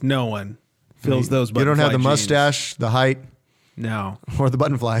here because no one fills those You don't have the buttonfly jeans. mustache, the height, No. or the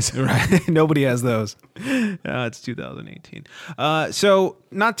button flies. Right. Nobody has those. It's 2018. So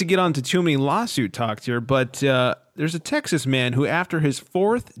not to get onto too many lawsuit talks here, but there's a Texas man who, after his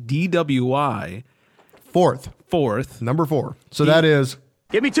 4th DWI, number 4. So that is...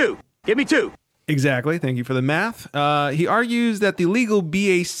 Give me 2. Give me 2. Exactly. Thank you for the math. He argues that the legal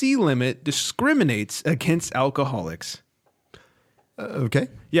BAC limit discriminates against alcoholics. Okay.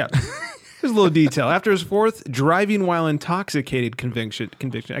 Yeah. Here's a little detail. After his 4th driving while intoxicated conviction,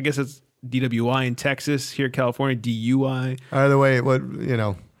 I guess it's DWI in Texas, here in California, DUI. Either way,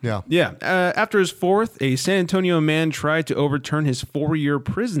 yeah. Yeah. After his 4th, a San Antonio man tried to overturn his 4-year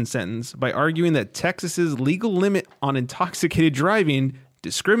prison sentence by arguing that Texas's legal limit on intoxicated driving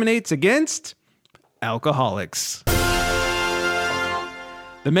discriminates against alcoholics.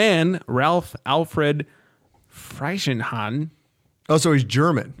 The man, Ralph Alfred Freischenhahn. Oh, so he's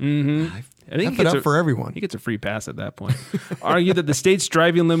German. Mm-hmm. I think F it up for everyone. He gets a free pass at that point. Argued that the state's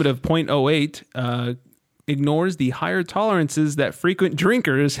driving limit of 0.08 ignores the higher tolerances that frequent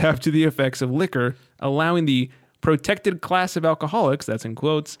drinkers have to the effects of liquor, allowing the protected class of alcoholics, that's in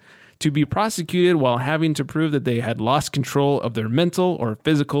quotes, to be prosecuted while having to prove that they had lost control of their mental or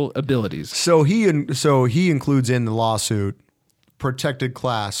physical abilities. So he includes in the lawsuit protected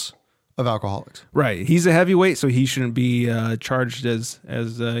class of alcoholics. Right. He's a heavyweight, so he shouldn't be charged as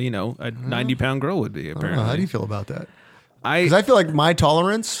a 90-pound girl would be, apparently. How do you feel about that? Because I feel like my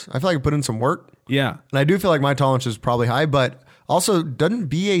tolerance, I I put in some work. Yeah. And I do feel like my tolerance is probably high, but also doesn't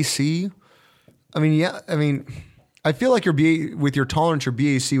BAC, I feel like with your tolerance, your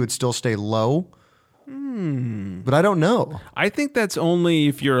BAC would still stay low. But I don't know. I think that's only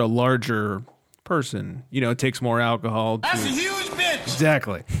if you're a larger person. It takes more alcohol. That's a huge bitch.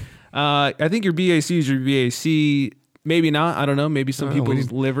 Exactly. I think your BAC is your BAC. Maybe not. I don't know. Maybe some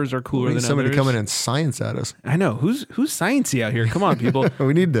people's livers are cooler We need than somebody others. to come in and science at us. I know. Who's sciencey out here? Come on, people.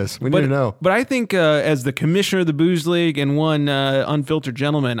 We need this. We need to know. But I think as the commissioner of the Booze League and one unfiltered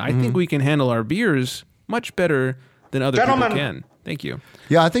gentleman, I think we can handle our beers much better than other people can. Thank you.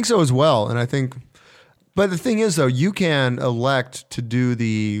 Yeah, I think so as well. And I think... But the thing is, though, you can elect to do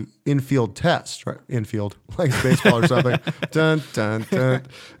the infield test, right? Infield, like baseball or something. Dun, dun, dun.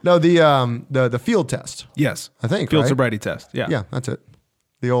 No, the field test. Yes, I think field right? sobriety test. Yeah, yeah, that's it.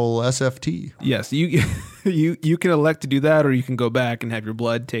 The old SFT. Yes, you can elect to do that, or you can go back and have your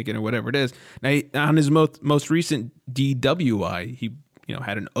blood taken, or whatever it is. Now, on his most recent DWI, he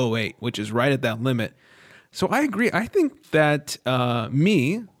had an 08, which is right at that limit. So I agree. I think that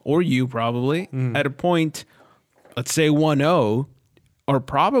me or you probably at a point, let's say 1.0, are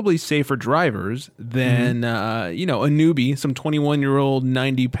probably safer drivers than a newbie, some 21-year-old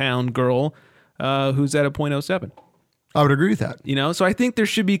 90-pound girl who's at a 0.07. I would agree with that. So I think there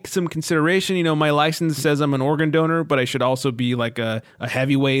should be some consideration. My license says I'm an organ donor, but I should also be like a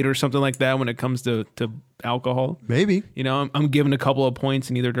heavyweight or something like that when it comes to alcohol. Maybe. I'm given a couple of points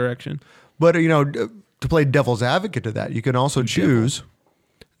in either direction. But, to play devil's advocate to that, you can also choose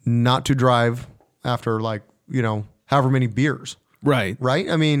not to drive after however many beers. Right. Right?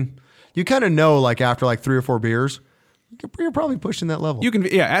 I mean, you kind of know after 3 or 4 beers, you're probably pushing that level. You can,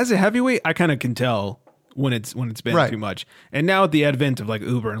 as a heavyweight, I kind of can tell when it's been too much. And now with the advent of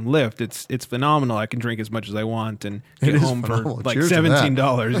Uber and Lyft, it's phenomenal. I can drink as much as I want and get home for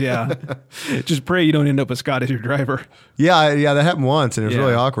 $17. Yeah. Just pray you don't end up with Scott as your driver. Yeah, that happened once and it was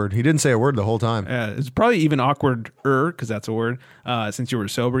really awkward. He didn't say a word the whole time. Yeah, it's probably even awkward-er, because that's a word, since you were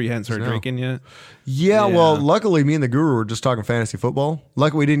sober, you hadn't started drinking yet. Yeah, well, luckily me and the guru were just talking fantasy football.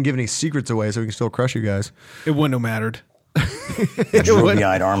 Luckily we didn't give any secrets away so we can still crush you guys. It wouldn't have mattered.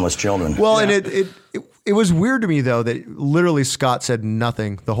 Droopy-eyed, armless children. Well, and it was weird to me, though, that literally Scott said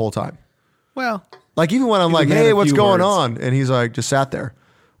nothing the whole time. Well, even when I'm hey, what's going on? And he's just sat there.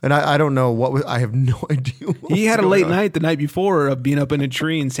 And I don't know I have no idea. He had a late night the night before of being up in a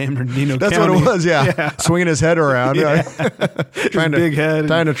tree in San Bernardino That's County. what it was, yeah. Swinging his head around. Trying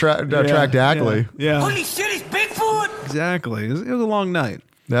to track Dackley. Yeah. Holy shit, it's Bigfoot! Exactly. It was a long night.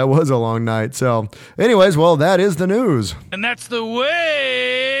 That was a long night. So, anyways, that is the news. And that's the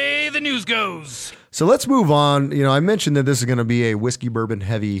way the news goes. So let's move on. I mentioned that this is going to be a whiskey bourbon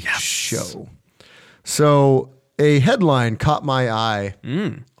heavy show. So a headline caught my eye.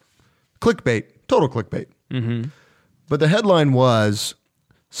 Clickbait, total clickbait. Mm-hmm. But the headline was,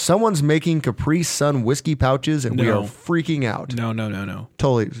 someone's making Capri Sun whiskey pouches and we are freaking out. No.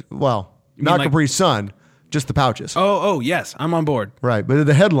 Totally. Well, not Capri Sun. Just the pouches. Oh, yes. I'm on board. Right. But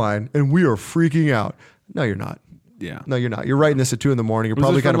the headline, and we are freaking out. No, you're not. Yeah. No, you're not. You're writing this at 2 a.m. You're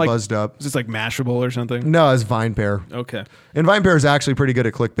probably kind of buzzed up. Is this Mashable or something? No, it's VinePair. Okay. And VinePair is actually pretty good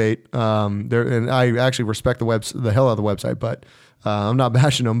at clickbait. And I actually respect the hell out of the website, but I'm not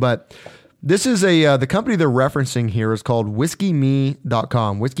bashing them. But this is the company they're referencing here is called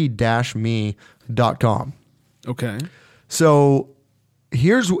whiskyme.com, whiskey-me.com. Okay. So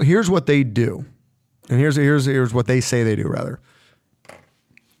here's what they do. And here's what they say they do, rather.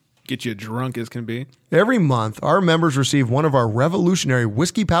 Get you drunk as can be. Every month, our members receive one of our revolutionary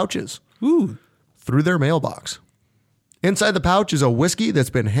whiskey pouches through their mailbox. Inside the pouch is a whiskey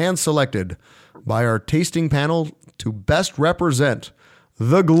that's been hand-selected by our tasting panel to best represent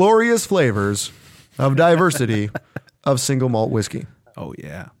the glorious flavors of diversity of single malt whiskey. Oh,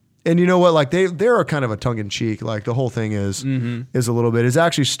 yeah. And you know what? They're kind of a tongue-in-cheek. The whole thing is a little bit. It's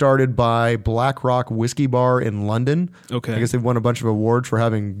actually started by Black Rock Whiskey Bar in London. Okay. I guess they've won a bunch of awards for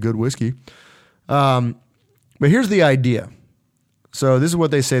having good whiskey. But here's the idea. So this is what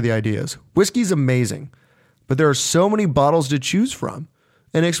they say the idea is. Whiskey's amazing, but there are so many bottles to choose from.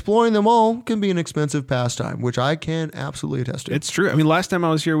 And exploring them all can be an expensive pastime, which I can absolutely attest to. It's true. I mean, last time I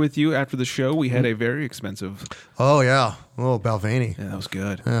was here with you after the show, we had a very expensive. Oh, yeah. Oh, Balvenie. Yeah, that was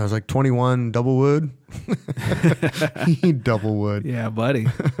good. Yeah, it was 21 double wood. Double wood. Yeah, buddy.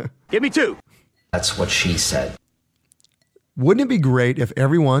 Give me 2. That's what she said. Wouldn't it be great if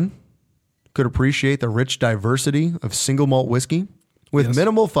everyone could appreciate the rich diversity of single malt whiskey with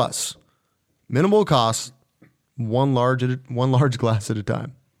minimal fuss, minimal cost, one large glass at a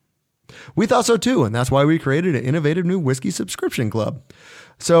time? We thought so too, and that's why we created an innovative new whiskey subscription club.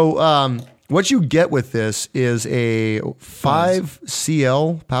 So what you get with this is a 5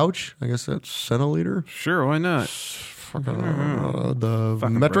 CL pouch. I guess that's centiliter. Sure, why not? The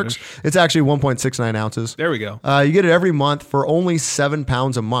Fucking metrics. British. It's actually 1.69 ounces. There we go. You get it every month for only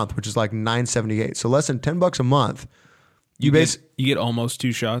 £7 a month, which is $9.78. So less than $10 a month. You get almost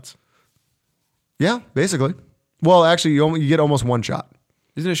 2 shots. Yeah, basically. Well, actually, you get almost 1 shot.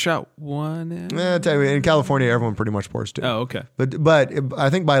 Isn't a shot 1? I tell you, in California, everyone pretty much pours 2. Oh, okay. But I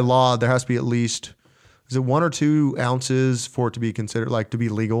think by law there has to be at least 1 or 2 ounces for it to be considered to be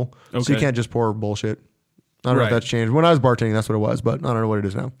legal. Okay. So you can't just pour bullshit. I don't know if that's changed. When I was bartending, that's what it was, but I don't know what it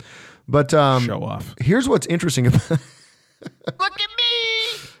is now. But show off. Here's what's interesting about Look at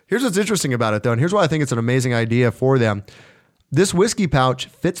me. Here's what's interesting about it, though, and here's why I think it's an amazing idea for them. This whiskey pouch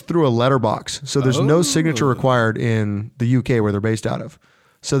fits through a letterbox, so there's no signature required in the UK where they're based out of.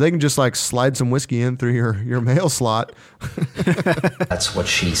 So they can just slide some whiskey in through your mail slot. That's what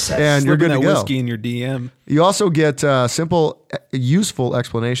she said. And you're good to go. Whiskey in your DM. You also get simple, useful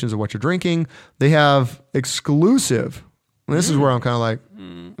explanations of what you're drinking. They have exclusive. And this is where I'm kind of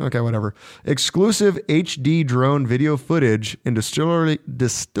okay, whatever. Exclusive HD drone video footage and distillery,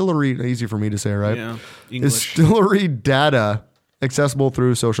 easy for me to say, right? Yeah, English. Distillery data accessible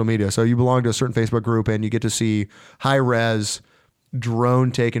through social media. So you belong to a certain Facebook group and you get to see high res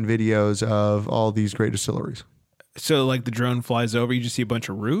drone taken videos of all these great distilleries. So like the drone flies over, you just see a bunch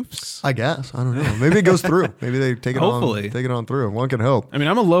of roofs? I guess. I don't know. Maybe it goes through. Maybe they take it Hopefully. on. Take it on through. One can hope. I mean,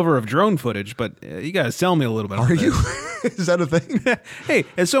 I'm a lover of drone footage, but you got to sell me a little bit. Are you? Is that a thing? Hey,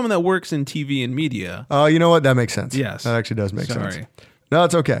 as someone that works in TV and media. Oh, you know what? That makes sense. Yes. That actually does make sense. Sorry. No,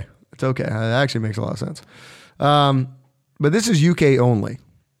 it's okay. It's okay. It actually makes a lot of sense. But this is UK only.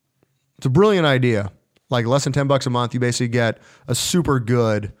 It's a brilliant idea. Like less than $10 a month, you basically get a super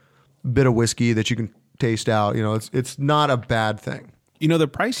good bit of whiskey that you can taste out. You know, it's not a bad thing. You know, the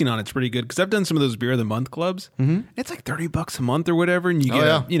pricing on it's pretty good because I've done some of those beer of the month clubs. Mm-hmm. It's like $30 a month or whatever, and you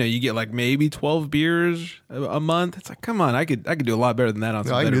get you get like maybe 12 beers a month. It's like, come on, I could do a lot better than that on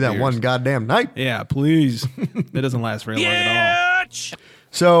some I can do that beers. one goddamn night. Yeah, please. It doesn't last very long at all.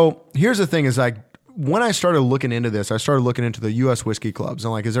 So here's the thing: is like when I started looking into this, I started looking into the U.S. whiskey clubs.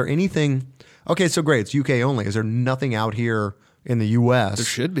 I'm like, is there anything? Okay, so great, it's UK only. Is there nothing out here in the U.S.? There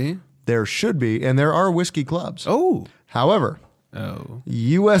should be. There should be, and there are whiskey clubs. Oh, however.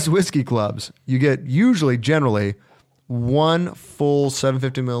 U.S. whiskey clubs, you get generally one full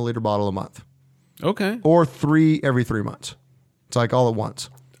 750 milliliter bottle a month. Okay. Or 3 every 3 months. It's like all at once.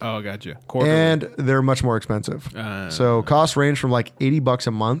 Oh, gotcha. Quarterly. And they're much more expensive. So costs range from like $80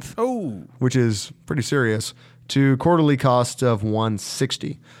 a month, which is pretty serious, to quarterly costs of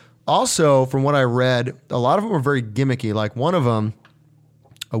 $160. Also, from what I read, a lot of them are very gimmicky. Like one of them,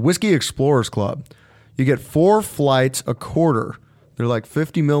 a Whiskey Explorers Club. You get 4 flights a quarter. They're like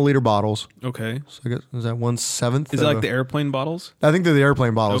 50 milliliter bottles. Okay. So I guess, is that 1/7? Is it like the airplane bottles? I think they're the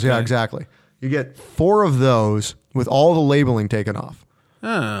airplane bottles. Okay. Yeah, exactly. You get 4 of those with all the labeling taken off.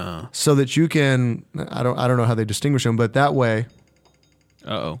 Oh. So that you can, I don't know how they distinguish them, but that way.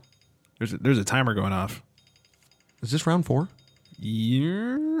 Uh-oh. There's a timer going off. Is this round 4?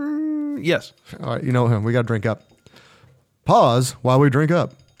 Yes. All right, you know him. We got to drink up. Pause while we drink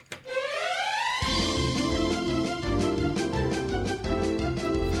up.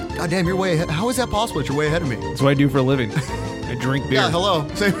 God damn, you're way ahead. How is that possible that you're way ahead of me? That's what I do for a living. I drink beer. Yeah, hello.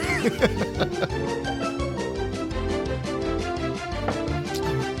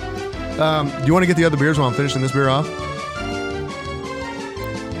 Do you want to get the other beers while I'm finishing this beer off?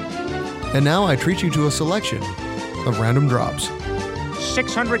 And now I treat you to a selection of random drops.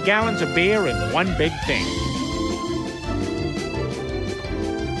 600 gallons of beer in one big thing.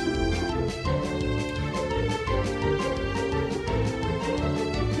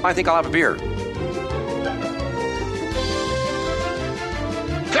 I think I'll have a beer.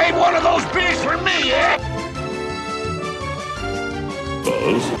 Save one of those beers for me, eh?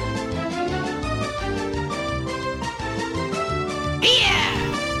 Buzz?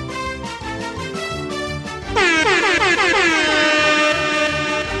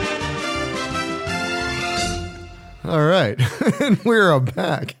 All right. And we're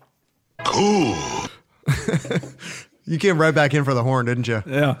back. Cool. You came right back in for the horn, didn't you?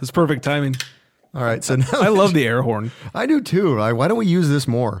 Yeah, it's perfect timing. All right. So now I love the air horn. I do too. Why don't we use this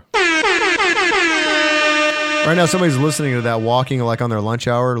more? Right now, somebody's listening to that walking like on their lunch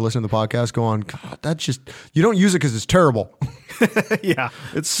hour to listen to the podcast going, God, that's just, you don't use it because it's terrible. Yeah.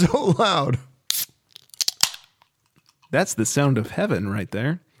 It's so loud. That's the sound of heaven right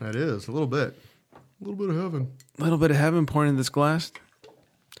there. That is, a little bit. A little bit of heaven. A little bit of heaven pouring in this glass.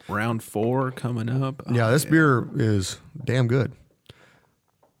 Round 4 coming up. Yeah, this beer is damn good.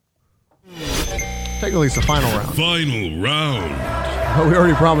 Technically, it's the final round. Final round. But we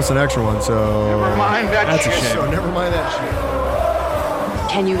already promised an extra one, so... Never mind that That's shit. a shame. So never mind that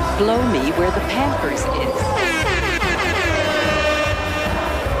shit. Can you blow me where the Pampers is?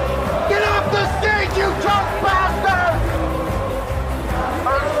 Get off the stage, you drunk bastard!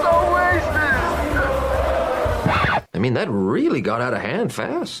 I'm so wasted! I mean, that really got out of hand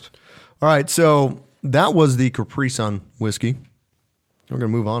fast. All right, so that was the Capri Sun whiskey. We're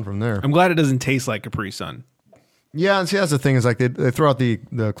going to move on from there. I'm glad it doesn't taste like Capri Sun. Yeah, and see, that's the thing is like they throw out the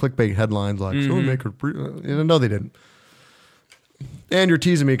clickbait headlines like, so we make Capri... No, they didn't. And you're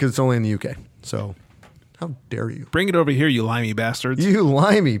teasing me because it's only in the UK. So how dare you? Bring it over here, you limey bastards. You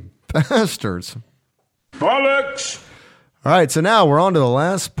limey bastards. Bollocks! All right, so now we're on to the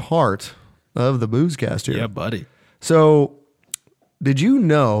last part of the boozecast here. Yeah, buddy. So did you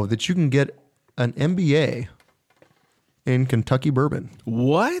know that you can get an MBA in Kentucky Bourbon?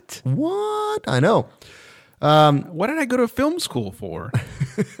 What? What? I know. What did I go to film school for?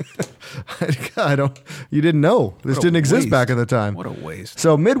 I don't. You didn't know this didn't exist back at the time. What a waste.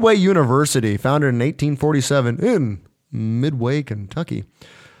 So Midway University, founded in 1847 in Midway, Kentucky,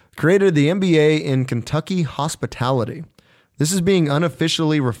 created the MBA in Kentucky Hospitality. This is being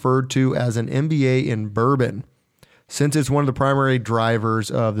unofficially referred to as an MBA in Bourbon. since it's one of the primary drivers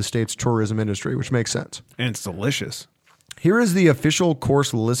of the state's tourism industry, which makes sense. And it's delicious. Here is the official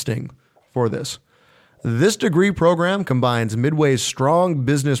course listing for this. This degree program combines Midway's strong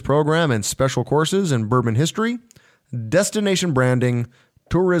business program and special courses in bourbon history, destination branding,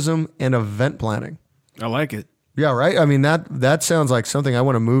 tourism, and event planning. I like it. Yeah, right? I mean, that sounds like something I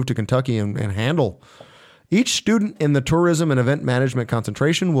want to move to Kentucky and handle. Each student in the tourism and event management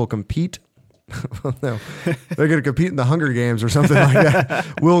concentration will compete. No, they're going to compete in the Hunger Games or something like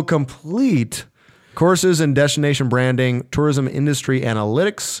that. Will complete courses in destination branding, tourism industry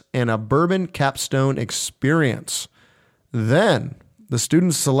analytics, and a bourbon capstone experience. Then the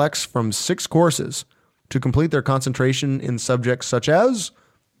student selects from 6 courses to complete their concentration in subjects such as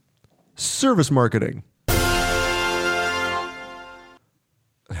service marketing.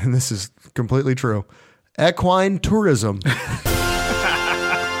 And this is completely true. Equine tourism.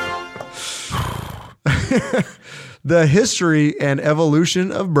 The history and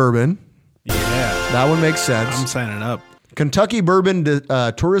evolution of bourbon. Yeah. That one makes sense. I'm signing up. Kentucky Bourbon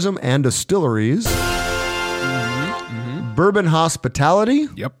tourism and distilleries. Bourbon hospitality.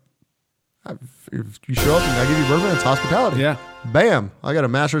 Yep. If you show up and I give you bourbon, it's hospitality. Yeah. Bam. I got a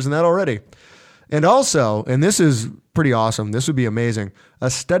master's in that already. And also, and this is pretty awesome, this would be amazing, a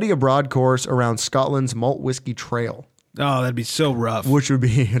study abroad course around Scotland's malt whiskey trail. Oh, that'd be so rough. Which would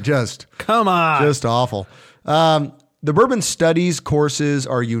be just... Come on. Just awful. The Bourbon Studies courses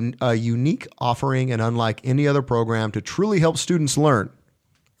are a unique offering and unlike any other program to truly help students learn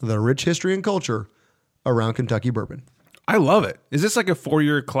the rich history and culture around Kentucky bourbon. I love it. Is this like a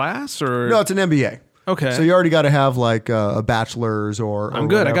 4-year class or? No, it's an MBA. Okay. So you already got to have like a bachelor's or I'm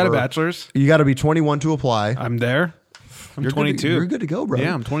good. whatever. I got a bachelor's. You got to be 21 to apply. I'm there. I'm 22. You're good to go, bro.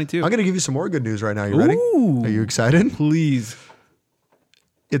 Yeah, I'm 22. I'm going to give you some more good news right now. You ready? Are you excited? Please.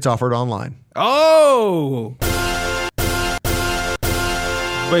 It's offered online. Oh!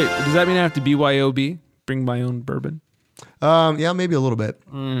 Wait, does that mean I have to BYOB? Bring my own bourbon? Yeah, maybe a little bit.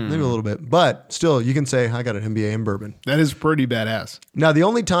 Maybe a little bit. But still, you can say, I got an MBA in bourbon. That is pretty badass. Now, the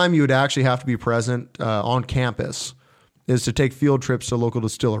only time you would actually have to be present on campus is to take field trips to local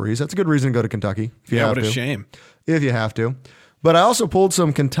distilleries. That's a good reason to go to Kentucky. If you have what to. a shame. If you have to. But I also pulled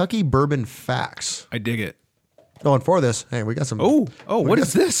some Kentucky bourbon facts. I dig it. Oh, and for this, hey, we got some. What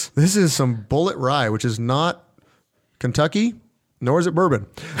is this? This is some Bullet Rye, which is not Kentucky, nor is it bourbon.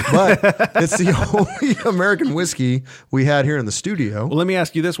 But it's the only American whiskey we had here in the studio. Well, let me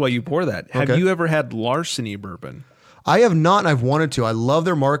ask you this while you pour that. Have you ever had Larceny bourbon? I have not, and I've wanted to. I love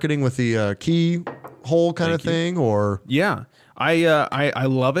their marketing with the key hole kind of thing. Or yeah. I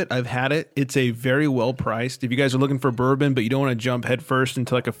love it. I've had it. It's a very well priced. If you guys are looking for bourbon, but you don't want to jump head first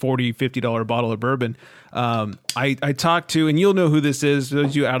into like a $40, $50 bottle of bourbon, I talked to, and you'll know who this is. Those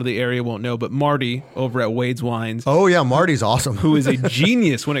of you out of the area won't know, but Marty over at Wade's Wines. Oh yeah, Marty's awesome. Who is a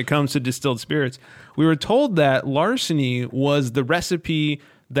genius when it comes to distilled spirits. We were told that Larceny was the recipe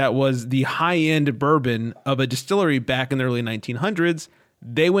that was the high-end bourbon of a distillery back in the early 1900s.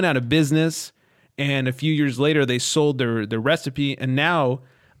 They went out of business. And a few years later, they sold their recipe, and now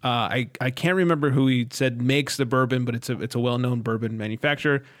I can't remember who he said makes the bourbon, but it's a well-known bourbon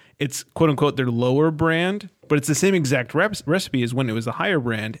manufacturer. It's quote unquote their lower brand, but it's the same exact recipe as when it was the higher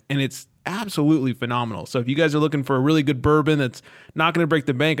brand, and it's absolutely phenomenal. So if you guys are looking for a really good bourbon that's not going to break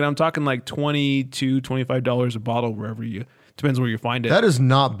the bank, and I'm talking like $20 to $25 a bottle wherever you. Depends where you find it. That is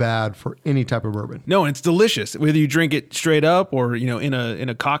not bad for any type of bourbon. No, and it's delicious. Whether you drink it straight up or in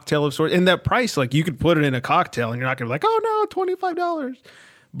a cocktail of sorts. And that price, like you could put it in a cocktail, and you're not gonna be like, oh no, $25.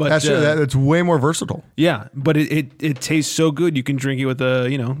 But that's true. It's way more versatile. Yeah, but it tastes so good. You can drink it with a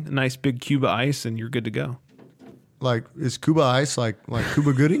nice big Cuba Ice, and you're good to go. Like, is Cuba Ice like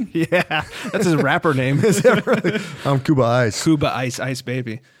Cuba Gooding? Yeah, that's his rapper name. Is that really? I'm Cuba Ice. Cuba Ice, Ice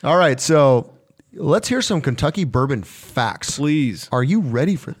Baby. All right, so let's hear some Kentucky bourbon facts. Please. Are you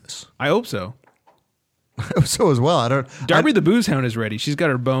ready for this? I hope so. I hope so as well. Darby the Booze Hound is ready. She's got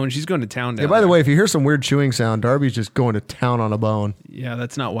her bone. She's going to town now. Yeah, by the way, if you hear some weird chewing sound, Darby's just going to town on a bone. Yeah,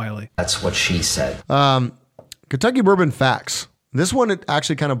 that's not Wiley. That's what she said. Kentucky bourbon facts. This one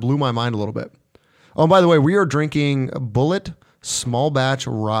actually kind of blew my mind a little bit. Oh, and by the way, we are drinking Bullet Small Batch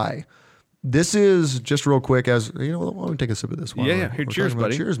Rye. This is just real quick as, why don't we take a sip of this one? Yeah. Here, cheers,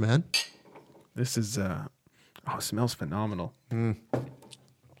 buddy. Cheers, man. This is, it smells phenomenal.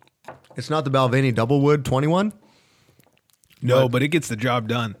 It's not the Balvenie Doublewood 21. No, but it gets the job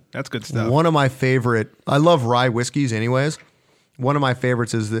done. That's good stuff. One of my favorite, I love rye whiskeys anyways. One of my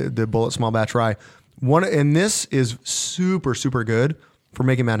favorites is the Bullet Small Batch Rye. And this is super, super good for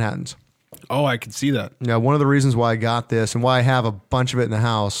making Manhattans. Oh, I can see that. Yeah, one of the reasons why I got this and why I have a bunch of it in the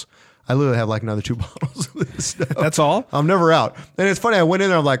house, I literally have like another 2 bottles of this stuff. That's all? I'm never out. And it's funny. I went in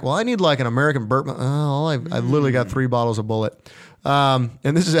there. I'm like, well, I need like an American bourbon. Oh, I literally got 3 bottles of Bullet. And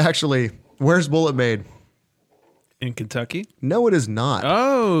this is actually, where's Bullet made? In Kentucky? No, it is not.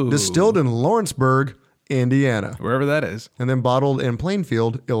 Oh. Distilled in Lawrenceburg, Indiana. Wherever that is. And then bottled in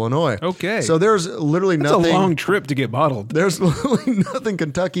Plainfield, Illinois. Okay. So there's literally That's nothing. a long trip to get bottled. There's literally nothing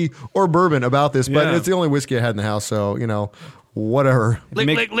Kentucky or bourbon about this, but it's the only whiskey I had in the house. So, whatever.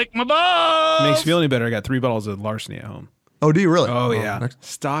 Lick my balls. Makes you feel any better. I got 3 bottles of Larceny at home. Oh, do you really? Oh, yeah.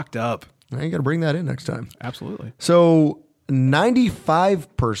 Stocked up. Now you got to bring that in next time. Absolutely. So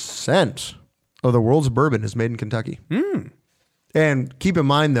 95% of the world's bourbon is made in Kentucky. And keep in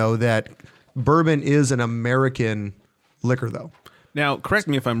mind, though, that bourbon is an American liquor, though. Now, correct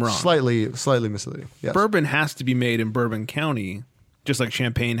me if I'm wrong. Slightly misleading. Yes. Bourbon has to be made in Bourbon County, just like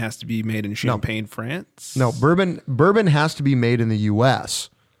champagne has to be made in Champagne, France? No, bourbon has to be made in the U.S.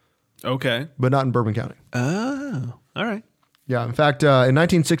 Okay. But not in Bourbon County. Oh, all right. Yeah, in fact, in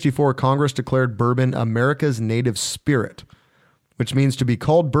 1964, Congress declared bourbon America's native spirit, which means to be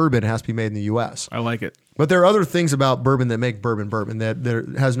called bourbon, it has to be made in the U.S. I like it. But there are other things about bourbon that make bourbon that there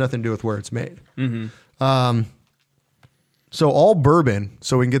has nothing to do with where it's made. Mm-hmm. So all bourbon,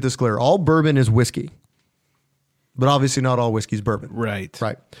 so we can get this clear, all bourbon is whiskey. But obviously not all whiskey is bourbon. Right.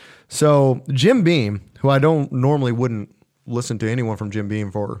 So Jim Beam, who I wouldn't listen to anyone from Jim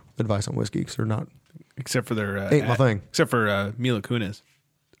Beam for advice on whiskey because they're not. Except for their... ain't my thing. Except for Mila Kunis.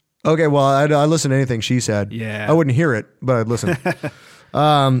 Okay, well, I listen to anything she said. Yeah. I wouldn't hear it, but I'd listen.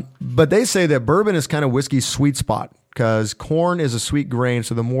 But they say that bourbon is kind of whiskey's sweet spot because corn is a sweet grain,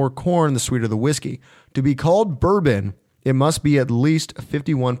 so the more corn, the sweeter the whiskey. To be called bourbon, it must be at least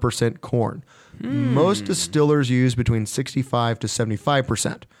 51% corn. Most distillers use between 65 to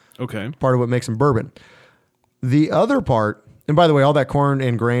 75%. Okay. Part of what makes them bourbon. The other part, and by the way, all that corn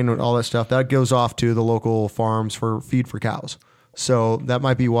and grain and all that stuff, that goes off to the local farms for feed for cows. So that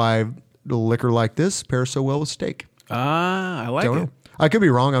might be why the liquor like this pairs so well with steak. I like Don't it. know. I could be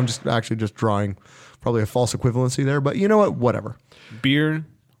wrong. I'm just drawing probably a false equivalency there, but you know what? Whatever. Beer,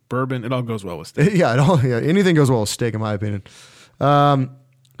 bourbon, it all goes well with steak. Yeah, anything goes well with steak, in my opinion.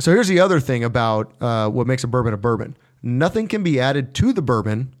 So here's the other thing about what makes a bourbon. Nothing can be added to the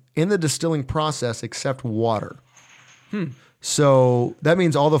bourbon in the distilling process except water. So that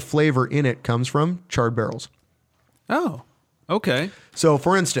means all the flavor in it comes from charred barrels. Oh, okay. So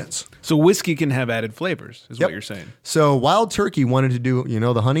for instance... So whiskey can have added flavors, is what you're saying. So Wild Turkey wanted to do,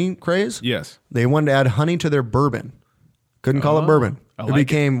 the honey craze? Yes. They wanted to add honey to their bourbon. Couldn't call it bourbon. It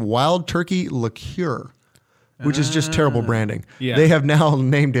became Wild Turkey Liqueur, which is just terrible branding. Yeah. They have now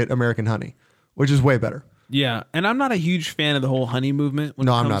named it American Honey, which is way better. Yeah, and I'm not a huge fan of the whole honey movement when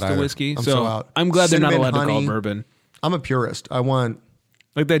it comes to whiskey. I'm so out. I'm glad Cinnamon, they're not allowed honey. to call it bourbon. I'm a purist. I want...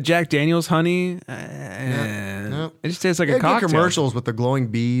 Like that Jack Daniel's honey, it just tastes like a cocktail. Good commercials with the glowing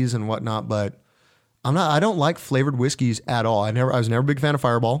bees and whatnot, but I don't like flavored whiskeys at all. I was never a big fan of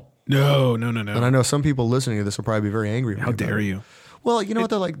Fireball. No. And I know some people listening to this will probably be very angry. How dare you? Well, you know what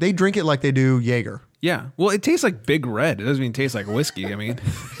they're like? They drink it like they do Jaeger. Yeah. Well, it tastes like Big Red. It doesn't even taste like whiskey. I mean,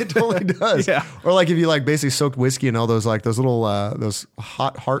 it totally does. Yeah. Or like if you basically soaked whiskey and all those those little those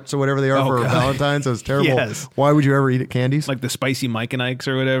hot hearts or whatever they are for Valentine's. So it's terrible. Yes. Why would you ever eat candies? Like the spicy Mike and Ike's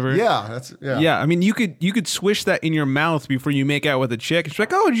or whatever. Yeah. Yeah. I mean, you could swish that in your mouth before you make out with a chick. She's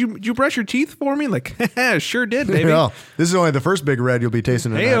like, "Oh, did you brush your teeth for me?" Like, sure did, baby. Yeah. This is only the first Big Red you'll be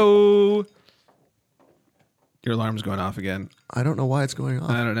tasting tonight. Heyo. Your alarm's going off again. I don't know why it's going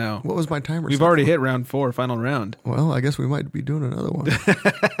off. I don't know. What was my timer? We've already hit round 4, final round. Well, I guess we might be doing another one.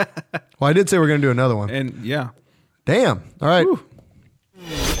 Well, I did say we're going to do another one. And yeah. Damn. All right. Whew.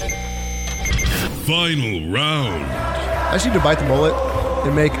 Final round. I just need to bite the bullet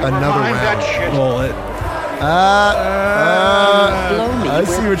and make another round. That shit. Bullet. I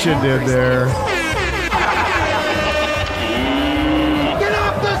see what you did there. Get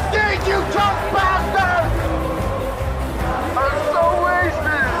off the stage, you drunk bastard! I'm so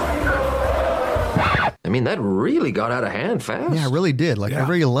wasted! I mean, that really got out of hand fast. Yeah, it really did. Like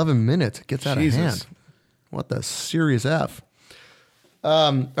every 11 minutes, it gets out of hand. What the serious F?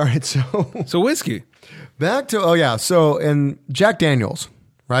 All right, so whiskey. Back to so and Jack Daniel's,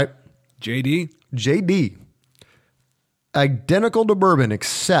 right? JD. Identical to bourbon,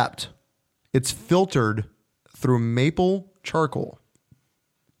 except it's filtered through maple charcoal.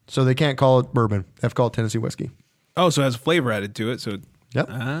 So they can't call it bourbon. They have to call it Tennessee whiskey. Oh, so it has flavor added to it. So yep.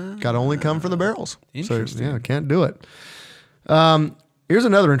 Got to only come from the barrels. Interesting. So can't do it. Here's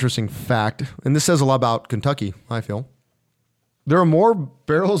another interesting fact, and this says a lot about Kentucky, I feel. There are more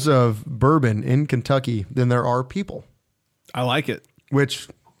barrels of bourbon in Kentucky than there are people. I like it. Which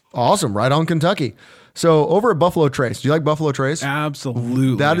Awesome. Right on Kentucky. So over at Buffalo Trace, do you like Buffalo Trace?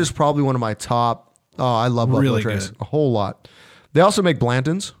 Absolutely. That is probably one of my top. Oh, I love Buffalo Really Trace. good. A whole lot. They also make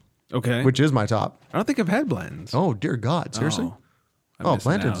Blanton's. Okay. Which is my top. I don't think I've had Blanton's. Oh, dear God. Seriously? I'm missing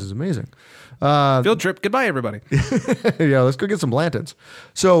Blanton's out. is amazing. Field trip. Goodbye, everybody. Yeah, let's go get some Blanton's.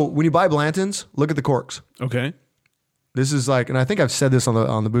 So when you buy Blanton's, look at the corks. Okay. This is like, and I think I've said this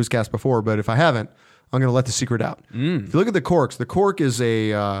on the Boozecast before, but if I haven't, I'm going to let the secret out. If you look at the corks, the cork is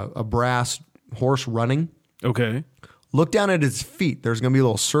a brass horse running. Okay. Look down at its feet. There's going to be a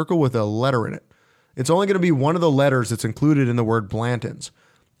little circle with a letter in it. It's only going to be one of the letters that's included in the word Blanton's.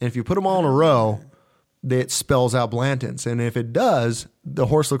 And if you put them all in a row, it spells out Blanton's. And if it does, the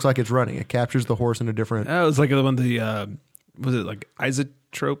horse looks like it's running. It captures the horse in a different... That was like the one, was it like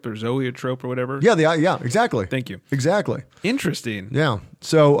isotrope or zoetrope or whatever? Yeah, exactly. Thank you. Exactly. Interesting. Yeah.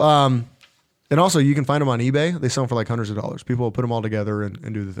 So, and also you can find them on eBay. They sell them for like hundreds of dollars. People will put them all together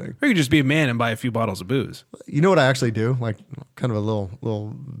and do the thing. Or you could just be a man and buy a few bottles of booze. You know what I actually do? Like kind of a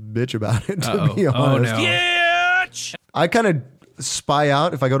little bitch about it, to be honest. Oh, no. Yeah! I kind of spy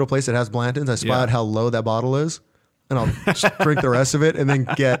out, if I go to a place that has Blanton's, I spy out how low that bottle is. And I'll just drink the rest of it and then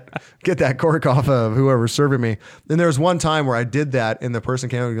get that cork off of whoever's serving me. Then there was one time where I did that and the person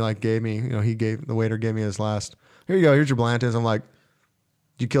came and like gave me, the waiter gave me his last, here you go, here's your Blanton's. I'm like,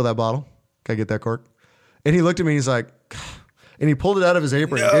 did you kill that bottle? Can I get that cork? And he looked at me and he's like, and he pulled it out of his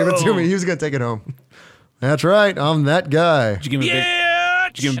apron and gave it to me. He was going to take it home. That's right. I'm that guy. Did you give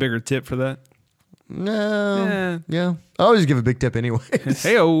him a bigger tip for that? No. Yeah. I always give a big tip anyway.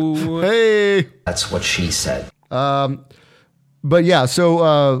 Hey-o. Hey. That's what she said. But yeah,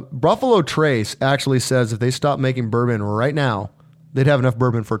 so Buffalo Trace actually says if they stop making bourbon right now, they'd have enough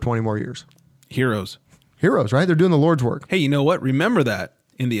bourbon for 20 more years. Heroes, right? They're doing the Lord's work. Hey, you know what? Remember that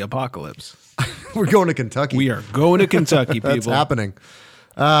in the apocalypse. We're going to Kentucky. We are going to Kentucky, people. That's happening.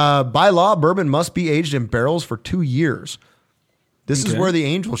 By law, bourbon must be aged in barrels for 2 years. This is where the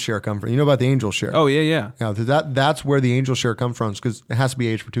angel share come from. You know about the angel share? Oh, yeah. Yeah, that's where the angel share comes from because it has to be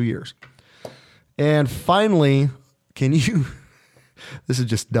aged for 2 years. And finally, can you... This is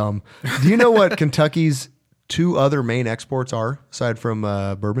just dumb. Do you know what Kentucky's 2 other main exports are aside from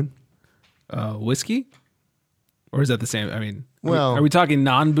bourbon? Whiskey? Or is that the same? I mean, well, are we talking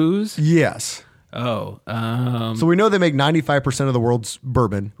non-booze? Yes. Oh. So we know they make 95% of the world's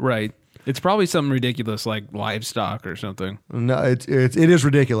bourbon. Right. It's probably something ridiculous like livestock or something. No, it is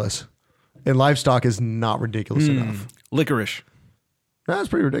ridiculous. And livestock is not ridiculous enough. Licorice. That's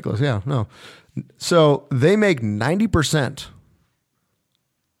pretty ridiculous. Yeah, no. So they make 90%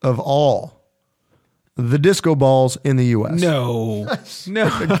 of all the disco balls in the U.S. No.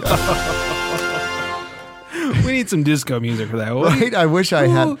 We need some disco music for that. Right? I wish I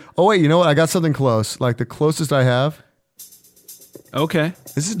had. Oh, wait, you know what? I got something close. Like the closest I have. Okay.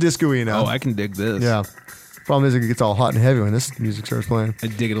 This is disco-y enough. Oh, I can dig this. Yeah. Problem is it gets all hot and heavy when this music starts playing. I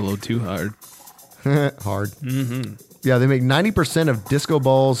dig it a little too hard. Hard. Mm-hmm. Yeah, they make 90% of disco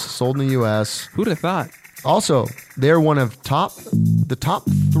balls sold in the U.S. Who'd have thought? Also, they're one of the top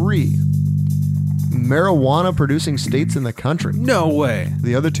 3 marijuana producing states in the country. No way.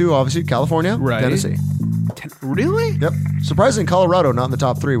 The other 2, obviously, California, right. Tennessee. Really? Yep. Surprisingly, Colorado not in the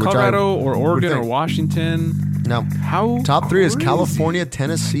top 3. Colorado or Oregon or Washington. No. How top 3 crazy. Is California,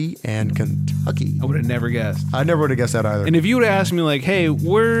 Tennessee, and Kentucky. I would have never guessed. I never would have guessed that either. And if you would have asked me like, hey,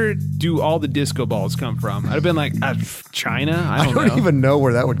 where do all the disco balls come from? I'd have been like, China? I don't even know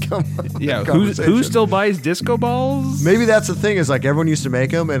where that would come from. Yeah. Who still buys disco balls? Maybe that's the thing is like everyone used to make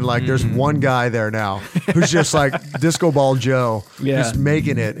them and like there's one guy there now who's just like Disco Ball Joe. Yeah. Just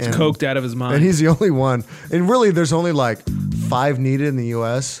making it. And coked out of his mind. And he's the only one. And really there's only like 5 needed in the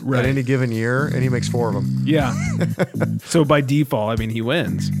U.S. at any given year and he makes 4 of them. Yeah. So by default, I mean, he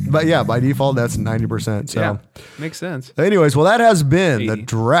wins. But yeah, by default, that's 90%. So yeah, makes sense. Anyways, well, that has been the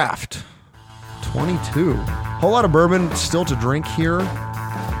Draft 22. Whole lot of bourbon still to drink here.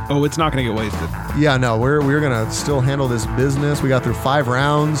 Oh, it's not going to get wasted. Yeah, no, we're going to still handle this business. We got through 5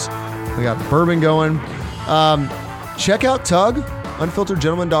 rounds. We got bourbon going. Check out Tug,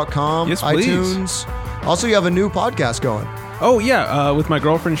 unfilteredgentleman.com, yes, please. iTunes. Also, you have a new podcast going. Oh, yeah. With my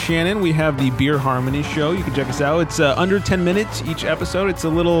girlfriend, Shannon, we have the Beer Harmony Show. You can check us out. It's under 10 minutes each episode. It's a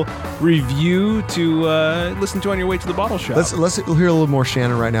little review to listen to on your way to the bottle shop. Let's hear a little more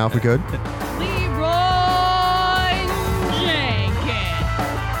Shannon right now, if we could.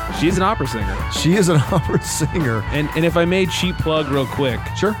 She's an opera singer. She is an opera singer. And if I may cheap plug real quick.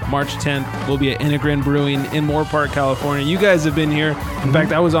 Sure. March 10th, we'll be at Integrin Brewing in Moore Park, California. You guys have been here. In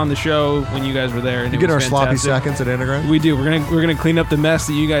fact, I was on the show when you guys were there. And you get our sloppy seconds at Integrin? We do. We're gonna clean up the mess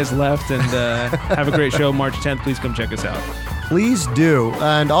that you guys left and have a great show March 10th. Please come check us out. please do.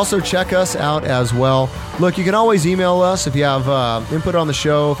 And also check us out as well. Look, you can always email us if you have input on the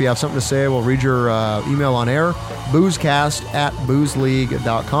show. If you have something to say, we'll read your email on air.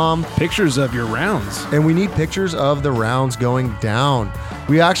 boozecast@boozeleague.com. Pictures of your rounds. And we need pictures of the rounds going down.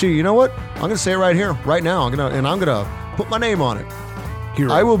 We actually, you know what? I'm going to say it right here, right now. I'm going to put my name on it.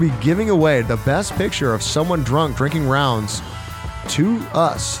 Hero. I will be giving away the best picture of someone drunk drinking rounds to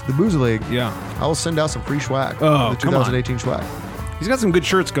us, the Booze League. Yeah. I will send out some free swag. Oh, the 2018 swag. He's got some good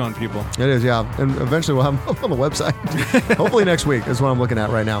shirts going, people. It is, yeah. And eventually we'll have them up on the website. Hopefully next week is what I'm looking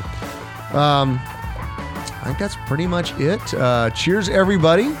at right now. I think that's pretty much it. Cheers,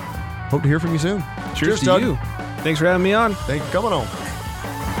 everybody. Hope to hear from you soon. Cheers to Doug. you. Thanks for having me on. Thank you for coming on.